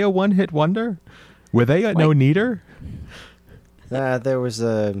 Were they a one-hit wonder? Were they a no-neater? There was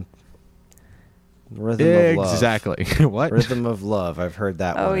a Rhythm of Love. Exactly. What? Rhythm of Love. I've heard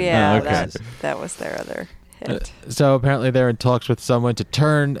that one. Oh, yeah. okay. That was their other hit. So apparently they're in talks with someone to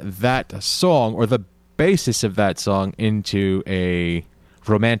turn that song, or the basis of that song, into a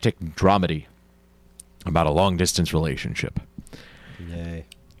romantic dramedy about a long-distance relationship. Yay.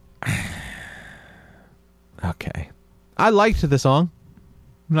 Okay. I liked the song.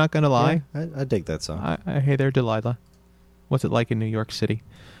 I'm not going to lie. Yeah, I dig that song. Hey there, Delilah. What's it like in New York City?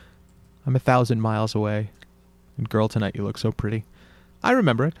 I'm 1,000 miles away. And girl, tonight you look so pretty. I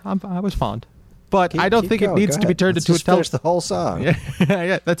remember it. I was fond. But I don't think it needs to be turned into a finish the whole song.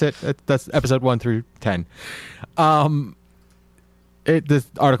 Yeah, that's it. That's episode 1 through 10. This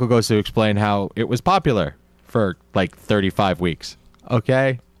article goes to explain how it was popular for like 35 weeks.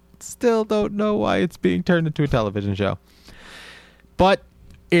 Okay? Still don't know why it's being turned into a television show. But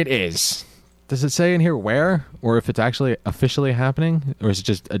it is. Does it say in here where? Or if it's actually officially happening? Or is it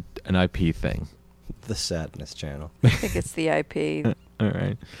just an IP thing? The Sadness Channel. I think it's the IP. All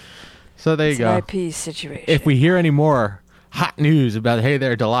right. So there you It's go. an IP situation. If we hear any more hot news about Hey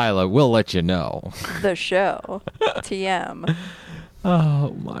There Delilah, we'll let you know. The show. TM.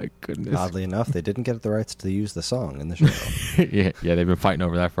 Oh my goodness. Oddly enough, they didn't get the rights to use the song in the show. yeah, they've been fighting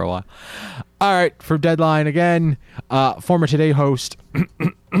over that for a while. All right, for Deadline again, former Today host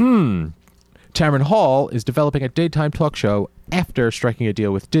Tamron Hall is developing a daytime talk show after striking a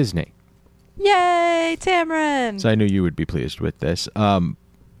deal with Disney. Yay, Tamron! So I knew you would be pleased with this.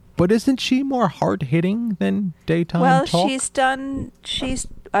 But isn't she more hard-hitting than daytime talk?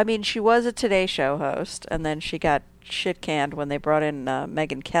 She was a Today Show host, and then she got shit canned when they brought in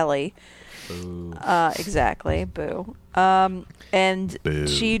Megyn Kelly. Boo. Exactly, boo. And Boo.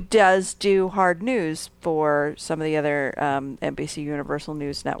 she does do hard news for some of the other NBC Universal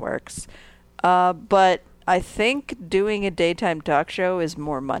News networks. But I think doing a daytime talk show is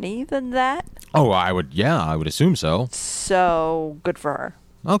more money than that. Oh, I would assume so. So good for her.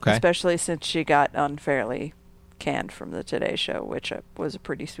 Okay. Especially since she got unfairly canned from the Today Show, which was a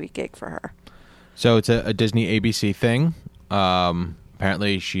pretty sweet gig for her. So it's a Disney ABC thing.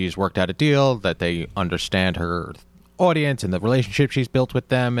 Apparently she's worked out a deal that they understand her audience and the relationship she's built with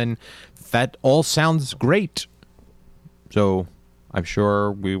them, and that all sounds great. So I'm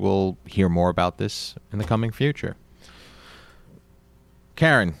sure we will hear more about this in the coming future.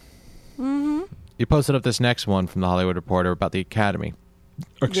 Karen, you posted up this next one from The Hollywood Reporter about the Academy.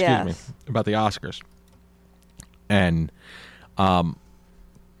 Excuse me, Yes. about the Oscars. And,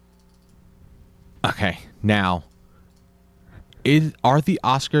 okay, now, are the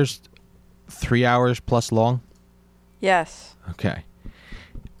Oscars 3 hours plus long? Yes. Okay.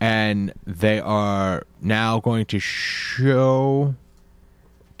 And they are now going to show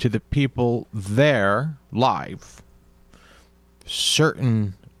to the people there live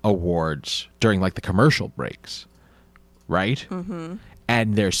certain awards during like the commercial breaks, right? Mm-hmm.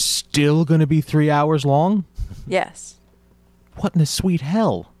 And they're still going to be 3 hours long? Yes. What in the sweet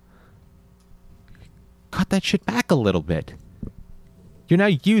hell? Cut that shit back a little bit. You're now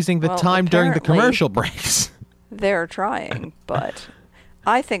using the Well, time during the apparently- commercial breaks. They're trying, but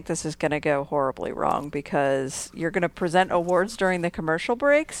I think this is going to go horribly wrong because you're going to present awards during the commercial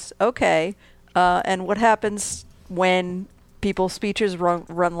breaks? Okay. And what happens when people's speeches run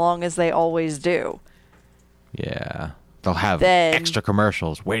long as they always do? Yeah. They'll have Then extra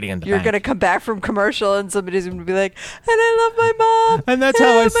commercials waiting in the You're bank. going to come back from commercial and somebody's going to be like, and I love my mom. And that's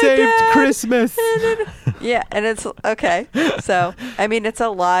how I my saved dad." Christmas. Yeah, and it's okay. So, I mean, it's a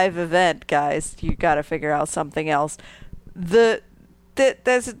live event, guys. You got to figure out something else. There's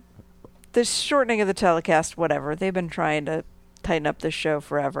the shortening of the telecast, whatever. They've been trying to tighten up this show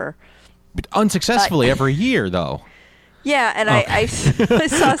forever. But unsuccessfully every year, though. Yeah, and I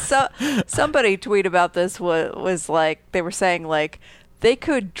saw somebody tweet about this was like, they were saying like they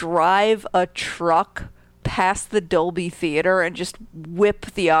could drive a truck past the Dolby Theater and just whip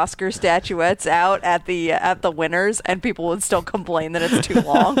the Oscar statuettes out at the winners, and people would still complain that it's too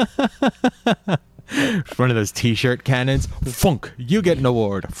long. One of those T-shirt cannons. Funk. You get an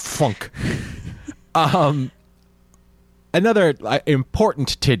award. Funk. Another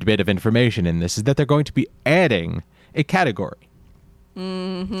important tidbit of information in this is that they're going to be adding a category.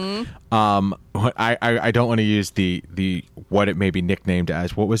 Mm-hmm. I don't want to use the what it may be nicknamed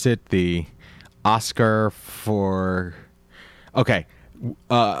as. What was it? The Oscar for... Okay.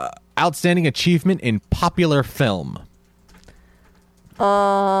 Outstanding achievement in popular film.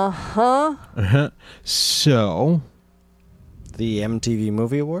 Uh-huh. So... The MTV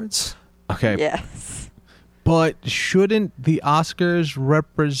Movie Awards? Okay. Yes. But shouldn't the Oscars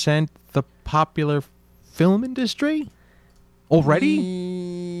represent the popular film industry already?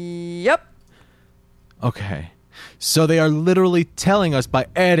 Yep. Okay. So they are literally telling us by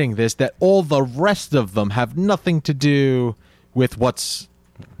adding this that all the rest of them have nothing to do with what's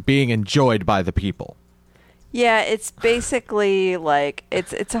being enjoyed by the people. Yeah, it's basically like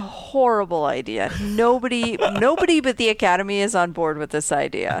it's a horrible idea. Nobody but the Academy is on board with this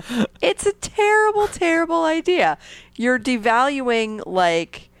idea. It's a terrible, terrible idea. You're devaluing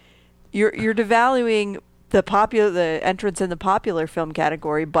you're devaluing the entrance in the popular film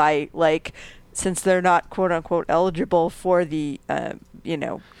category by since they're not quote unquote eligible for the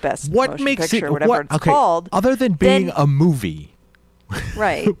best What motion makes picture, it whatever it's called, other than being then- a movie?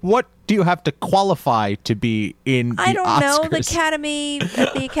 right? What do you have to qualify to be in the I don't know. The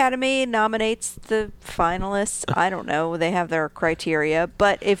Oscars? the Academy nominates the finalists. I don't know. They have their criteria.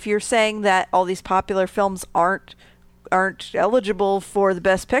 But if you're saying that all these popular films aren't eligible for the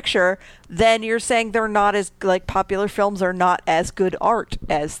Best Picture, then you're saying they're not as popular films are not as good art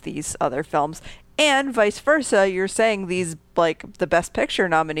as these other films. And vice versa, you're saying these, like, the Best Picture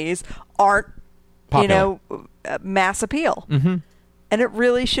nominees aren't, Popular. mass appeal. Mm-hmm. And it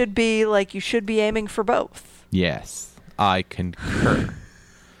really should be, like, you should be aiming for both. Yes, I concur.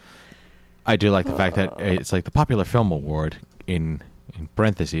 I do like the fact that it's like the Popular Film Award in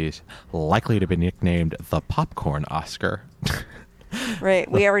parentheses, likely to be nicknamed the Popcorn Oscar. Right.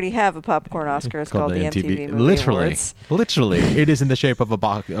 We already have a popcorn Oscar. It's called the MTV Movie Awards. Literally, it is in the shape of a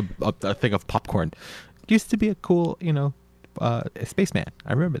thing of popcorn. Used to be a cool, a spaceman.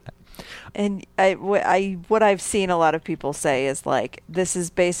 I remember that. And what I've seen a lot of people say is, like, this is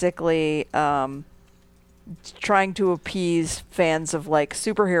basically trying to appease fans of, like,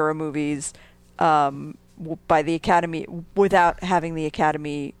 superhero movies by the Academy without having the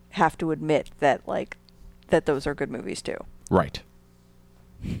Academy have to admit that, like, that those are good movies too. Right.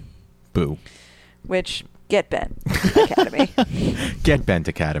 Boo. Which, get bent, Academy. Get bent,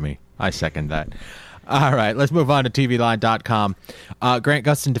 Academy. I second that. All right, let's move on to TVLine.com. Grant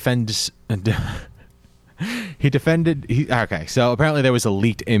Gustin defends... Okay, so apparently there was a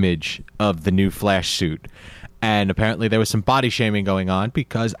leaked image of the new Flash suit. And apparently there was some body shaming going on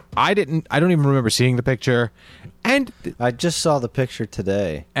because I don't even remember seeing the picture. And... I just saw the picture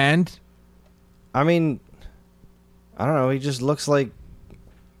today. And... I mean, I don't know. He just looks like...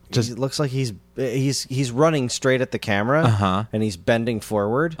 It looks like he's running straight at the camera, and he's bending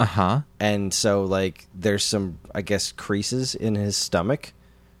forward, and so, like, there's some, I guess, creases in his stomach.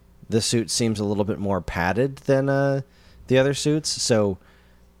 The suit seems a little bit more padded than the other suits, so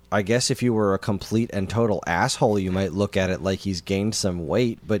I guess if you were a complete and total asshole, you might look at it like he's gained some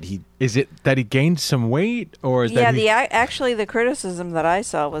weight, but he... Is it that he gained some weight, or is that... Yeah, actually, the criticism that I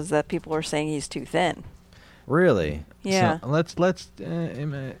saw was that people were saying he's too thin. Really? Yeah. So let's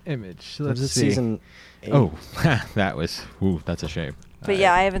image. Let's Was it see. season 8? Oh, that was... Ooh, that's a shame. But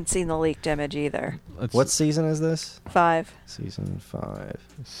yeah, I haven't seen the leaked image either. What season is this? 5. Season 5.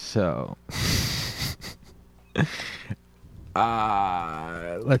 So...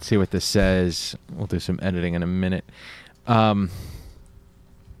 let's see what this says. We'll do some editing in a minute.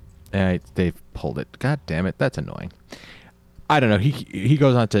 They've pulled it. God damn it, that's annoying. I don't know. He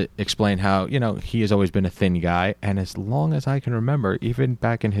goes on to explain how, he has always been a thin guy, and as long as I can remember, even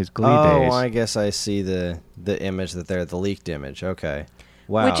back in his Glee days. Oh, I guess I see the image the leaked image. Okay.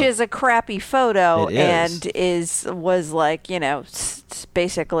 Wow. Which is a crappy photo It is. and was like,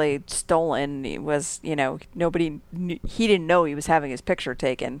 basically stolen. It was, nobody knew, he didn't know he was having his picture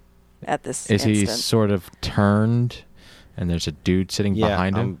taken at this instant. He sort of turned and there's a dude sitting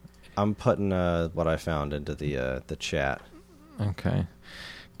behind him? I'm putting what I found into the chat. Okay.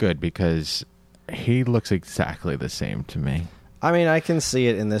 Good, because he looks exactly the same to me. I mean, I can see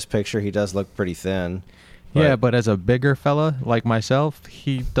it in this picture. He does look pretty thin. Yeah, but as a bigger fella like myself,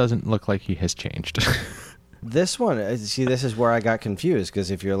 he doesn't look like he has changed. This one, see, this is where I got confused, because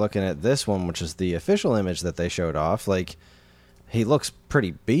if you're looking at this one, which is the official image that they showed off, like, he looks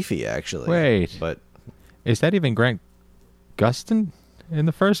pretty beefy, actually. Wait. But is that even Grant Gustin in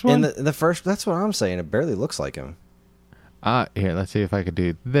the first one? in the first, that's what I'm saying. It barely looks like him. Here, let's see if I could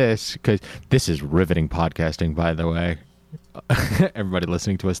do this, because this is riveting podcasting, by the way. Everybody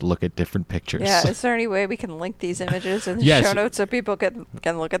listening to us look at different pictures. Yeah, is there any way we can link these images in the Yes. show notes so people can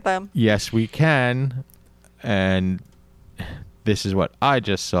look at them? Yes, we can. And this is what I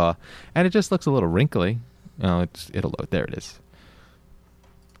just saw. And it just looks a little wrinkly. Oh, it'll load. There it is.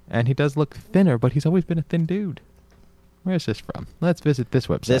 And he does look thinner, but he's always been a thin dude. Where's this from? Let's visit this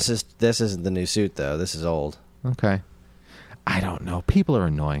website. This isn't the new suit, though. This is old. Okay. I don't know. People are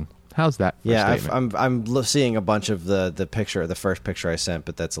annoying. How's that for a Yeah, statement? I'm seeing a bunch of the picture, the first picture I sent,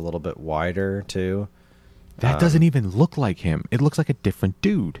 but that's a little bit wider too. That doesn't even look like him. It looks like a different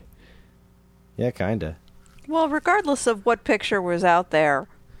dude. Yeah, kinda. Well, regardless of what picture was out there,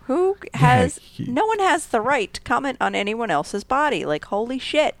 no one has the right to comment on anyone else's body. Like, holy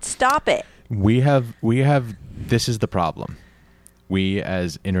shit, stop it. We have this is the problem. We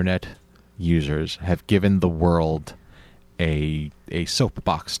as internet users have given the world a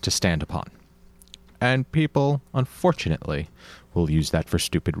soapbox to stand upon. And people, unfortunately, will use that for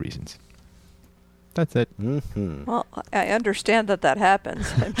stupid reasons. That's it. Mm-hmm. Well, I understand that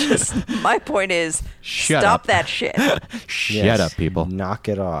happens. My point is, Shut stop up. that shit. Shut up, people. Knock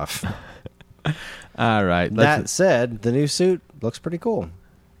it off. All right. That said, the new suit looks pretty cool.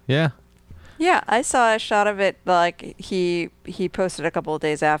 Yeah. Yeah, I saw a shot of it. Like he posted a couple of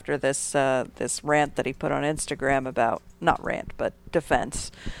days after this rant that he put on Instagram about, not rant but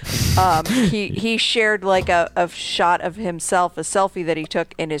defense. He shared like a shot of himself, a selfie that he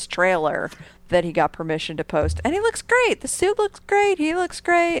took in his trailer that he got permission to post, and he looks great. The suit looks great. He looks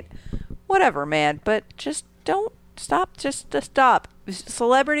great. whatever, man. But just don't stop. Just stop.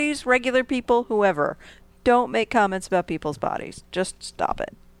 Celebrities, regular people, whoever. Don't make comments about people's bodies. Just stop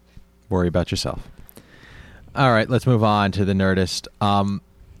it. Worry about yourself. All right, let's move on to the Nerdist.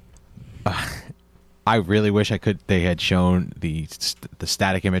 I really wish they had shown the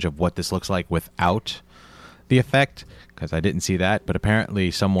static image of what this looks like without the effect, because I didn't see that. But apparently,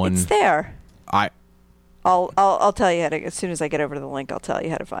 someone It's there. I'll tell you how to, as soon as I get over to the link. I'll tell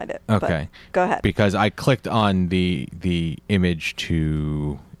you how to find it. Okay, But go ahead. Because I clicked on the image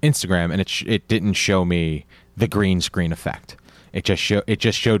to Instagram, and it didn't show me the green screen effect. It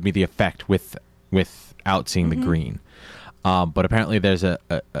just showed me the effect without seeing the green. But apparently there's a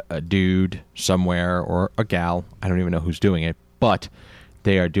dude somewhere, or a gal, I don't even know who's doing it, but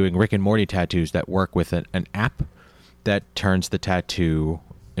they are doing Rick and Morty tattoos that work with an app that turns the tattoo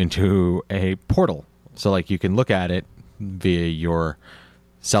into a portal. So like you can look at it via your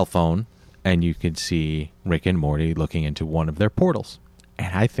cell phone and you can see Rick and Morty looking into one of their portals.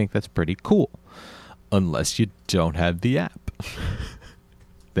 And I think that's pretty cool. Unless you don't have the app.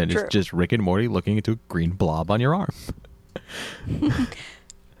 Then True. It's just Rick and Morty looking into a green blob on your arm.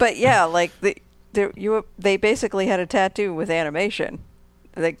 But yeah, like they basically had a tattoo with animation.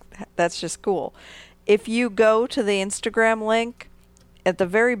 Like, that's just cool. If you go to the Instagram link, at the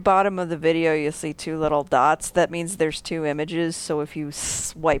very bottom of the video, you'll see two little dots. That means there's two images. So if you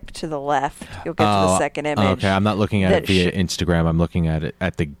swipe to the left, you'll get to the second image. Okay, I'm not looking at it via Instagram. I'm looking at it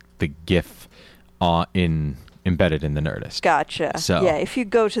at the GIF embedded in the Nerdist. Gotcha. So yeah, if you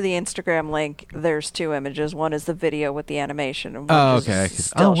go to the Instagram link, there's two images. One is the video with the animation, and one is a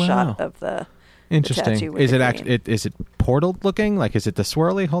still shot of the interesting. tattoo with Is the it green. actually? Is it portaled looking? Like, is it the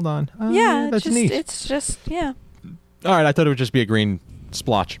swirly? Hold on. Yeah, that's neat. It's just yeah. All right, I thought it would just be a green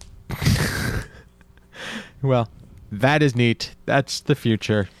splotch. Well, that is neat. That's the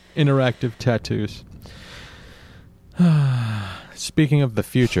future. Interactive tattoos. Speaking of the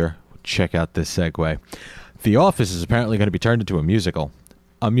future, check out this segue. The Office is apparently going to be turned into a musical.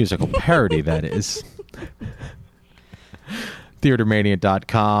 A musical parody, that is.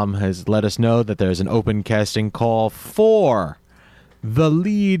 TheaterMania.com has let us know that there's an open casting call for the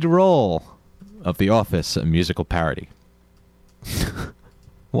lead role of The Office, a musical parody.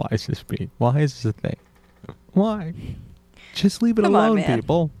 Why is this a thing? Why? Just leave it Come on, alone, man.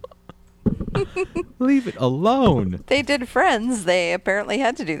 people. Leave it alone. They did Friends. They apparently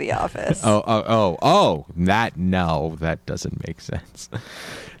had to do The Office. Oh. That doesn't make sense.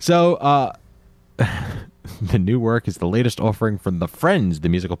 So, the new work is the latest offering from the Friends, the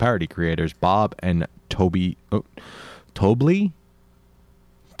musical parody creators, Bob and Toby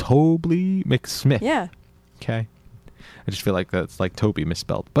McSmith. Yeah. Okay. I just feel like that's like Toby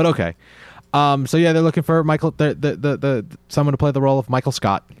misspelled, but okay. So yeah, they're looking for someone to play the role of Michael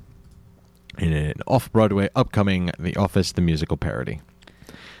Scott in an off-Broadway upcoming The Office, the musical parody.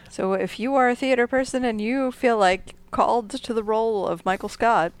 So if you are a theater person and you feel like called to the role of Michael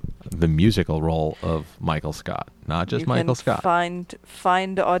Scott, The musical role of Michael Scott, not just you Michael can Scott.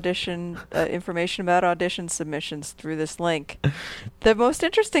 find audition information about audition submissions through this link. The most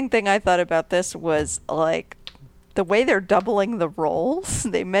interesting thing I thought about this was like the way they're doubling the roles.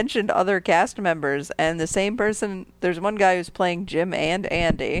 They mentioned other cast members, and the same person. There's one guy who's playing Jim and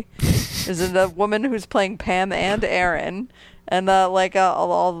Andy. There's a woman who's playing Pam and Aaron, and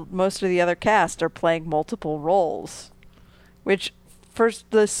most of the other cast are playing multiple roles, which for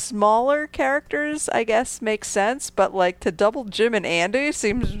the smaller characters, I guess, makes sense, but like to double Jim and Andy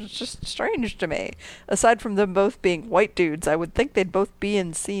seems just strange to me. Aside from them both being white dudes, I would think they'd both be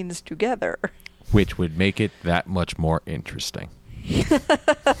in scenes together. Which would make it that much more interesting.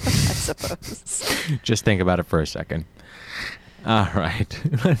 I suppose. Just think about it for a second. All right,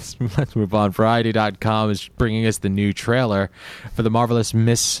 let's move on. Variety.com is bringing us the new trailer for the marvelous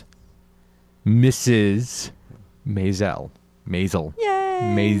Mrs. Maisel. Yay!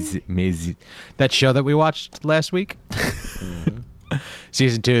 That show that we watched last week.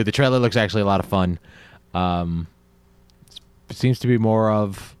 Season 2. The trailer looks actually a lot of fun. It seems to be more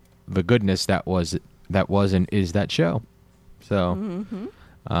of the goodness that was and is that show. So,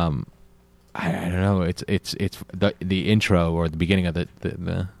 I don't know. It's the intro or the beginning of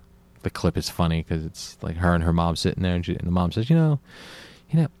the clip is funny because it's like her and her mom sitting there, and the mom says, you know,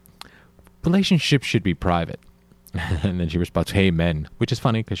 relationships should be private. And then she responds, "Hey, men," which is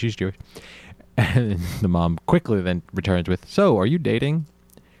funny because she's Jewish. And the mom quickly then returns with, "So, are you dating?"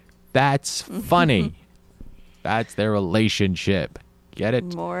 That's funny. That's their relationship. Get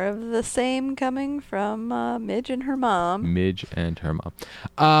it? More of the same coming from Midge and her mom. Midge and her mom.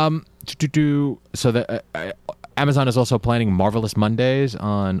 So that Amazon is also planning Marvelous Mondays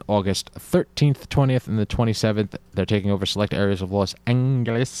on August 13th, 20th, and the 27th. They're taking over select areas of Los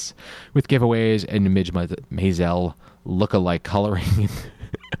Angeles with giveaways and Midge Maisel look-alike coloring.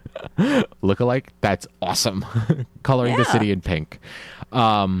 Look-alike? That's awesome. Coloring the city in pink.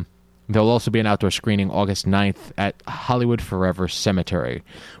 There'll also be an outdoor screening August 9th at Hollywood Forever Cemetery,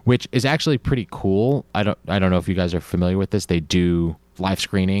 which is actually pretty cool. I don't know if you guys are familiar with this. They do live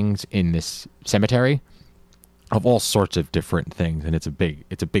screenings in this cemetery of all sorts of different things, and it's a big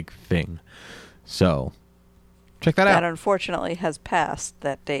thing. So check that out. That unfortunately has passed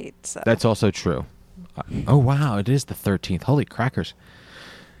that date. So. That's also true. Oh wow, it is the 13th. Holy crackers.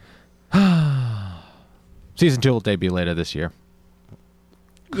 Season 2 will debut later this year.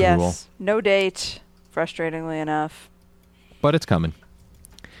 Cool. Yes, no date, frustratingly enough. But it's coming.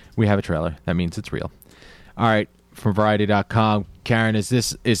 We have a trailer. That means it's real. All right, from Variety.com, Karen, is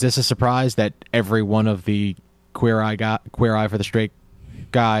this a surprise that every one of the Queer Eye for the Straight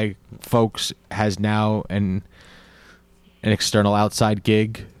Guy folks has now an external outside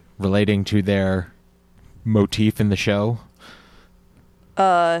gig relating to their motif in the show?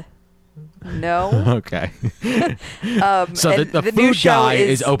 No. Okay. So the new food show guy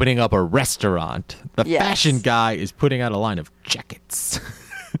is opening up a restaurant. The Yes. fashion guy is putting out a line of jackets.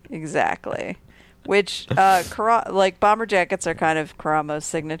 Exactly. Which, like, bomber jackets are kind of Karamo's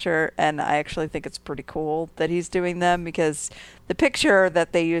signature, and I actually think it's pretty cool that he's doing them, because the picture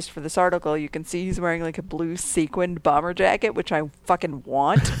that they used for this article, you can see he's wearing, like, a blue sequined bomber jacket, which I fucking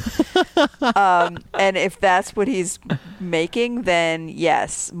want. And if that's what he's making, then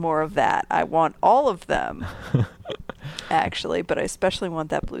yes, more of that. I want all of them, actually, but I especially want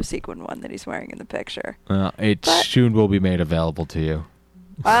that blue sequin one that he's wearing in the picture. Soon will be made available to you.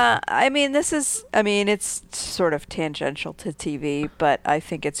 It's sort of tangential to TV, but I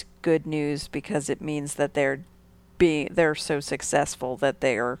think it's good news because it means that they're so successful that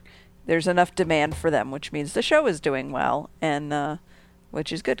there's enough demand for them, which means the show is doing well, and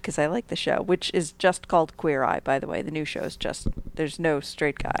which is good because I like the show, which is just called Queer Eye, by the way. The new show is there's no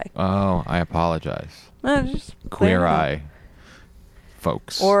straight guy. Oh, I apologize. Just Queer Eye,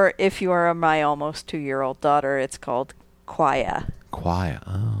 folks. Or if you are my almost 2-year-old daughter, it's called Quia. Quiet.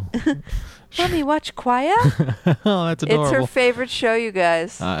 Oh. Mommy, watch Quia? Oh, that's adorable. It's her favorite show, you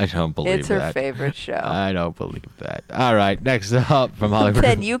guys. I don't believe that. It's her favorite show. I don't believe that. All right, next up from Hollywood.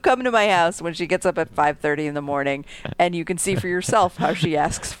 Then you come to my house when she gets up at 5:30 in the morning, and you can see for yourself how she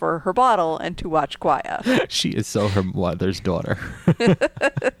asks for her bottle and to watch Quia. She is so her mother's daughter.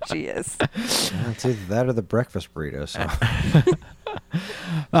 She is. It's either that or the breakfast burrito. So.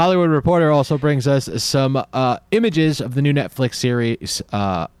 The Hollywood Reporter also brings us some images of the new Netflix series,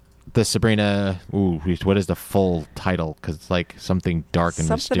 the Sabrina. Ooh, what is the full title? Because it's like something dark and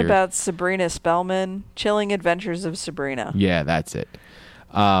mysterious. Something about Sabrina Spellman, Chilling Adventures of Sabrina. Yeah, that's it.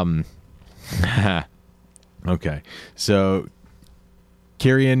 Okay, so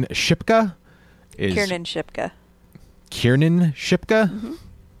Kiernan Shipka. Mm-hmm.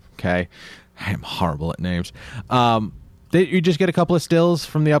 Okay, I am horrible at names. You just get a couple of stills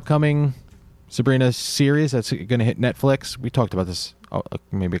from the upcoming Sabrina series that's going to hit Netflix. We talked about this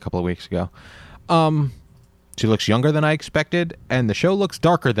maybe a couple of weeks ago. She looks younger than I expected, and the show looks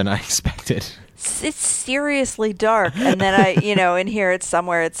darker than I expected. It's seriously dark. And then in here it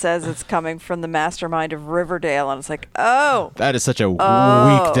says it's coming from the mastermind of Riverdale, and it's like, oh. That is such a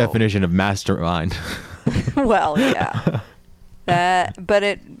weak definition of mastermind. Well, yeah. But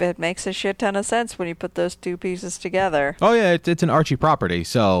it makes a shit ton of sense when you put those two pieces together. Oh yeah, it's an Archie property,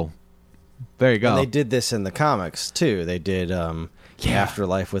 so there you go. And they did this in the comics too. They did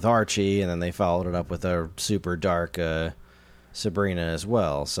Afterlife with Archie, and then they followed it up with a super dark Sabrina as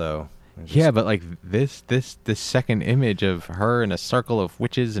well. So yeah, but like this second image of her in a circle of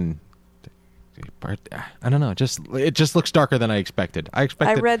witches and I don't know, it just looks darker than I expected. I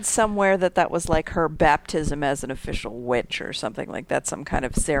read somewhere that was like her baptism as an official witch or something like that, some kind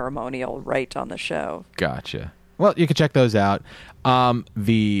of ceremonial rite on the show. Gotcha. Well, you can check those out.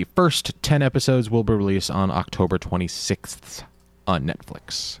 The first 10 episodes will be released on October 26th on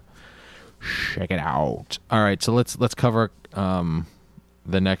Netflix. Check it out. All right, so let's cover the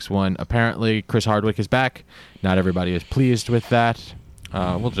next one. Apparently, Chris Hardwick is back. Not everybody is pleased with that.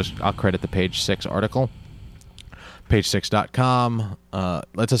 I'll credit the Page 6 article. Page6.com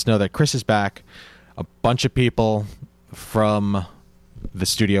lets us know that Chris is back. A bunch of people from the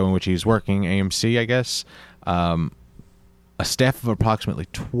studio in which he's working, AMC, I guess, a staff of approximately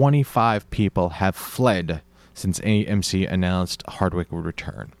 25 people have fled since AMC announced Hardwick would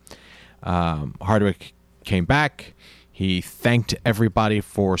return. Hardwick came back. He thanked everybody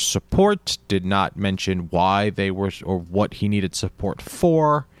for support, did not mention why they were or what he needed support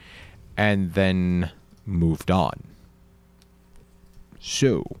for, and then moved on.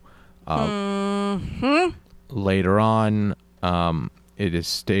 So, later on, it is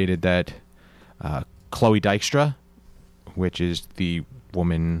stated that Chloe Dykstra, which is the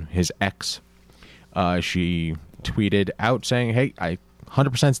woman, his ex, she tweeted out saying, "Hey, I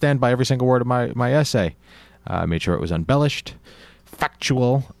 100% stand by every single word of my essay. Made sure it was unembellished,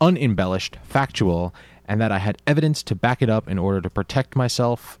 factual, and that I had evidence to back it up in order to protect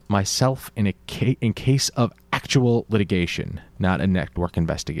myself in case of actual litigation, not a network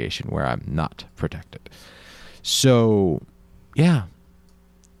investigation where I'm not protected." So, yeah.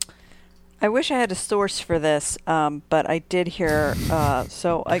 I wish I had a source for this, but I did hear.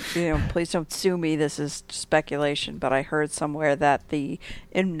 So, please don't sue me. This is speculation, but I heard somewhere that the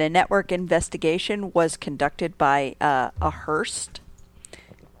network investigation was conducted by a Hearst,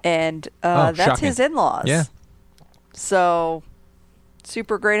 and that's shocking. his in-laws. Yeah. So,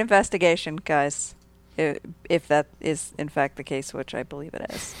 super great investigation, guys. If that is in fact the case, which I believe it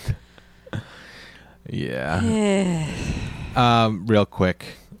is. Yeah. Real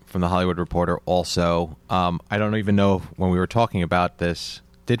quick. From the Hollywood Reporter also, I don't even know when we were talking about this,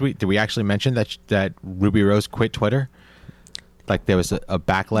 did we actually mention that Ruby Rose quit Twitter? Like there was a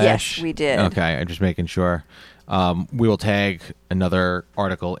backlash? Yes, we did. Okay, I'm just making sure. We will tag another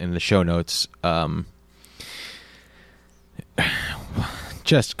article in the show notes,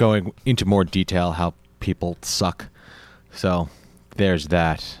 just going into more detail how people suck. So there's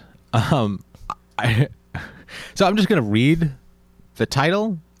that. So I'm just going to read the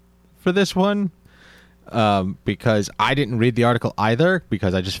title for this one, because I didn't read the article either,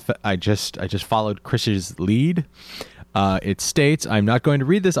 because I just followed Chris's lead. It states, "I'm not going to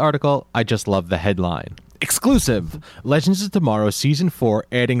read this article. I just love the headline. Exclusive: Legends of Tomorrow Season 4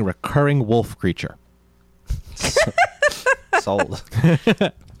 adding recurring wolf creature." Sold.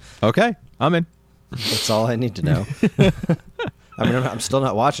 Okay, I'm in. That's all I need to know. I mean, I'm still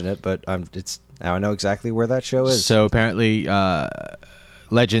not watching it, but now I know exactly where that show is. So apparently,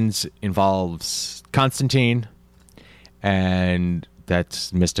 Legends involves Constantine, and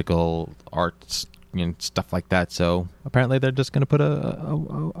that's mystical arts and stuff like that. So apparently they're just going to put a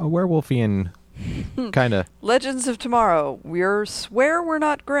werewolfian kind of. Legends of Tomorrow. Swear we're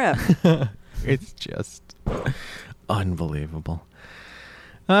not grim. It's just unbelievable.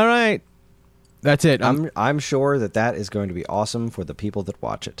 All right. That's it. I'm sure that is going to be awesome for the people that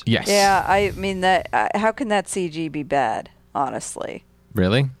watch it. Yes. Yeah, I mean that. How can that CG be bad? Honestly.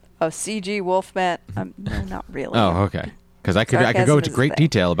 Really? Oh, CG Wolfman. No, not really. Oh, okay. Because I could go Sarcasm into is great a thing.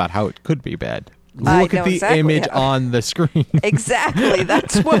 detail about how it could be bad. I Look at know the exactly image how- on the screen. Exactly.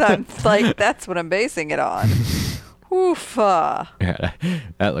 That's what I'm like. That's what I'm basing it on. Oof. Yeah,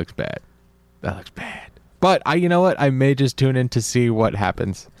 that looks bad. That looks bad. But you know what? I may just tune in to see what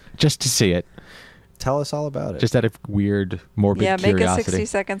happens, just to see it, Tell us all about it. just out of weird, morbid Yeah, make a curiosity.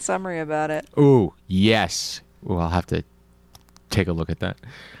 60-second summary about it. Ooh, yes. Ooh, I'll have to take a look at that.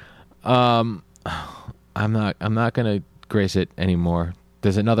 I'm not gonna grace it anymore.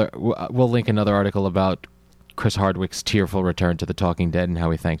 There's we'll link another article about Chris Hardwick's tearful return to The Talking Dead and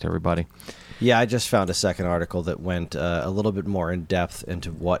how he thanked everybody. Yeah, I just found a second article that went a little bit more in depth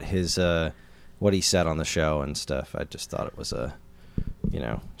into what what he said on the show and stuff. I just thought it was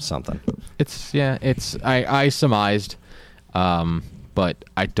something. I surmised, but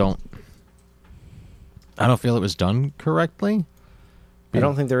I don't feel it was done correctly. I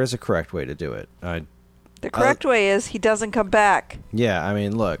don't think there is a correct way to do it. The correct way is he doesn't come back. Yeah, I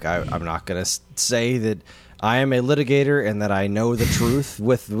mean, look, I'm not going to say that I am a litigator and that I know the truth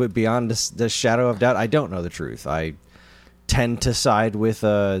with beyond the shadow of doubt. I don't know the truth. I tend to side with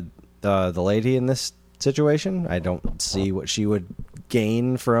the lady in this situation. I don't see what she would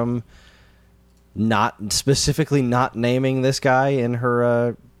gain from specifically not naming this guy in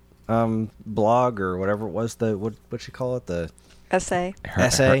her blog or whatever it was. What'd she call it? The Essay. Her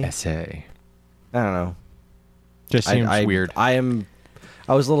essay. essay I don't know. just seems weird. I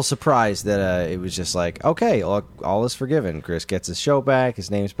was a little surprised that it was just like, okay, all is forgiven. Chris gets his show back.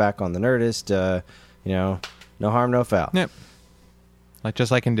 His name's back on the Nerdist. No harm, no foul. Yep.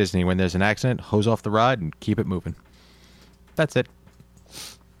 Just like in Disney, when there's an accident, hose off the ride and keep it moving. That's it.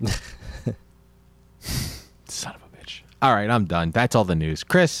 Son of a bitch. All right, I'm done. That's all the news.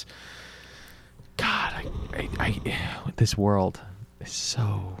 Chris, God, this world is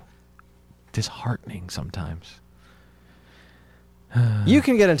so disheartening sometimes. You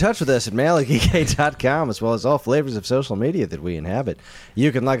can get in touch with us at mail@geekade.com, as well as all flavors of social media that we inhabit.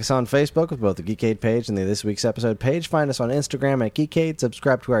 You can like us on Facebook with both the Geekade page and the This Week's Episode page. Find us on Instagram at Geekade.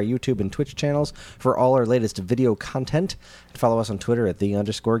 Subscribe to our YouTube and Twitch channels for all our latest video content. And follow us on Twitter at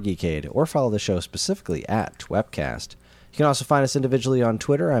 @the_Geekade, or follow the show specifically at Twepcast. You can also find us individually on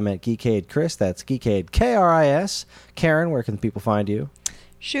Twitter. I'm at Geekade Chris. That's Geekade Kris. Karen, where can people find you?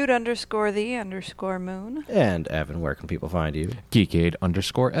 Shoot_the_moon. And Evan, where can people find you?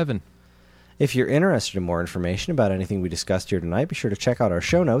 Geekade_Evan. If you're interested in more information about anything we discussed here tonight, be sure to check out our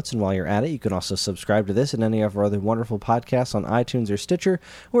show notes. And while you're at it, you can also subscribe to this and any of our other wonderful podcasts on iTunes or Stitcher.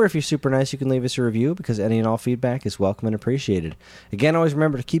 Or if you're super nice, you can leave us a review, because any and all feedback is welcome and appreciated. Again, always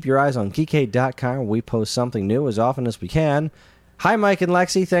remember to keep your eyes on Geekade.com, where we post something new as often as we can. Hi, Mike and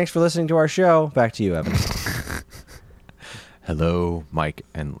Lexi. Thanks for listening to our show. Back to you, Evan. Hello, Mike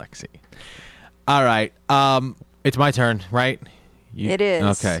and Lexi. All right. It's my turn, right? It is.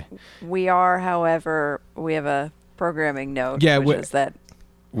 Okay. We are, however, we have a programming note. Yeah, which is that.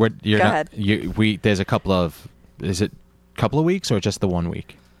 Go ahead. There's a couple of. Is it a couple of weeks or just the 1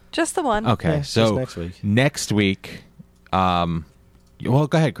 week? Just the one. Okay, Yeah, so just next week. Next week, well, go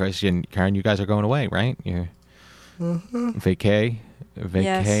ahead, Chris and Karen. You guys are going away, right? You're vacating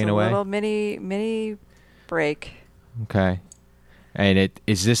Yes, a away. little mini break. Okay, and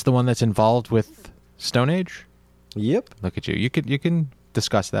is this the one that's involved with Stone Age? Yep. Look at you. You can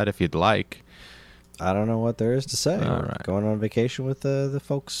discuss that if you'd like. I don't know what there is to say. All We're right. going on vacation with the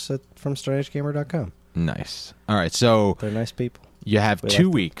folks from StoneAgeGamer.com. Nice. All right, so They're nice people. you have We 2 like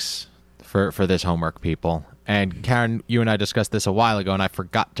them. weeks for this homework, people. And Karen, you and I discussed this a while ago, and I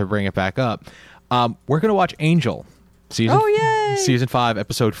forgot to bring it back up. We're going to watch Angel, season Oh, yay! season 5,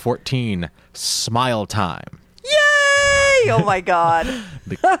 episode 14, Smile Time. Yay! Oh my God.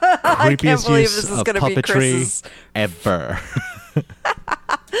 The I can't creepiest believe use this is of going to be puppetry Chris's. ever.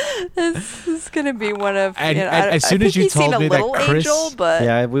 This is going to be one of. And- you know, and I as soon think as you he's seen told a me that little Chris- Angel, but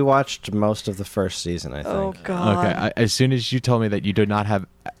Yeah, we watched most of the first season, I think. oh God. Okay, as soon as you told me that you did not have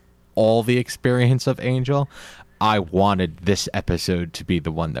all the experience of Angel, I wanted this episode to be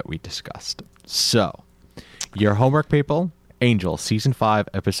the one that we discussed. So, your homework, people, Angel, season 5,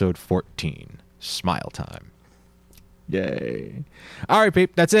 episode 14, Smile Time. Yay. All right,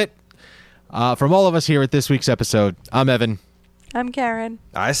 peep, that's it. From all of us here at this week's episode, I'm Evan. I'm Karen.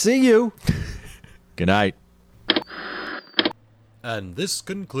 I see you. Good night. And this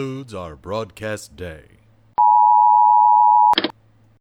concludes our broadcast day.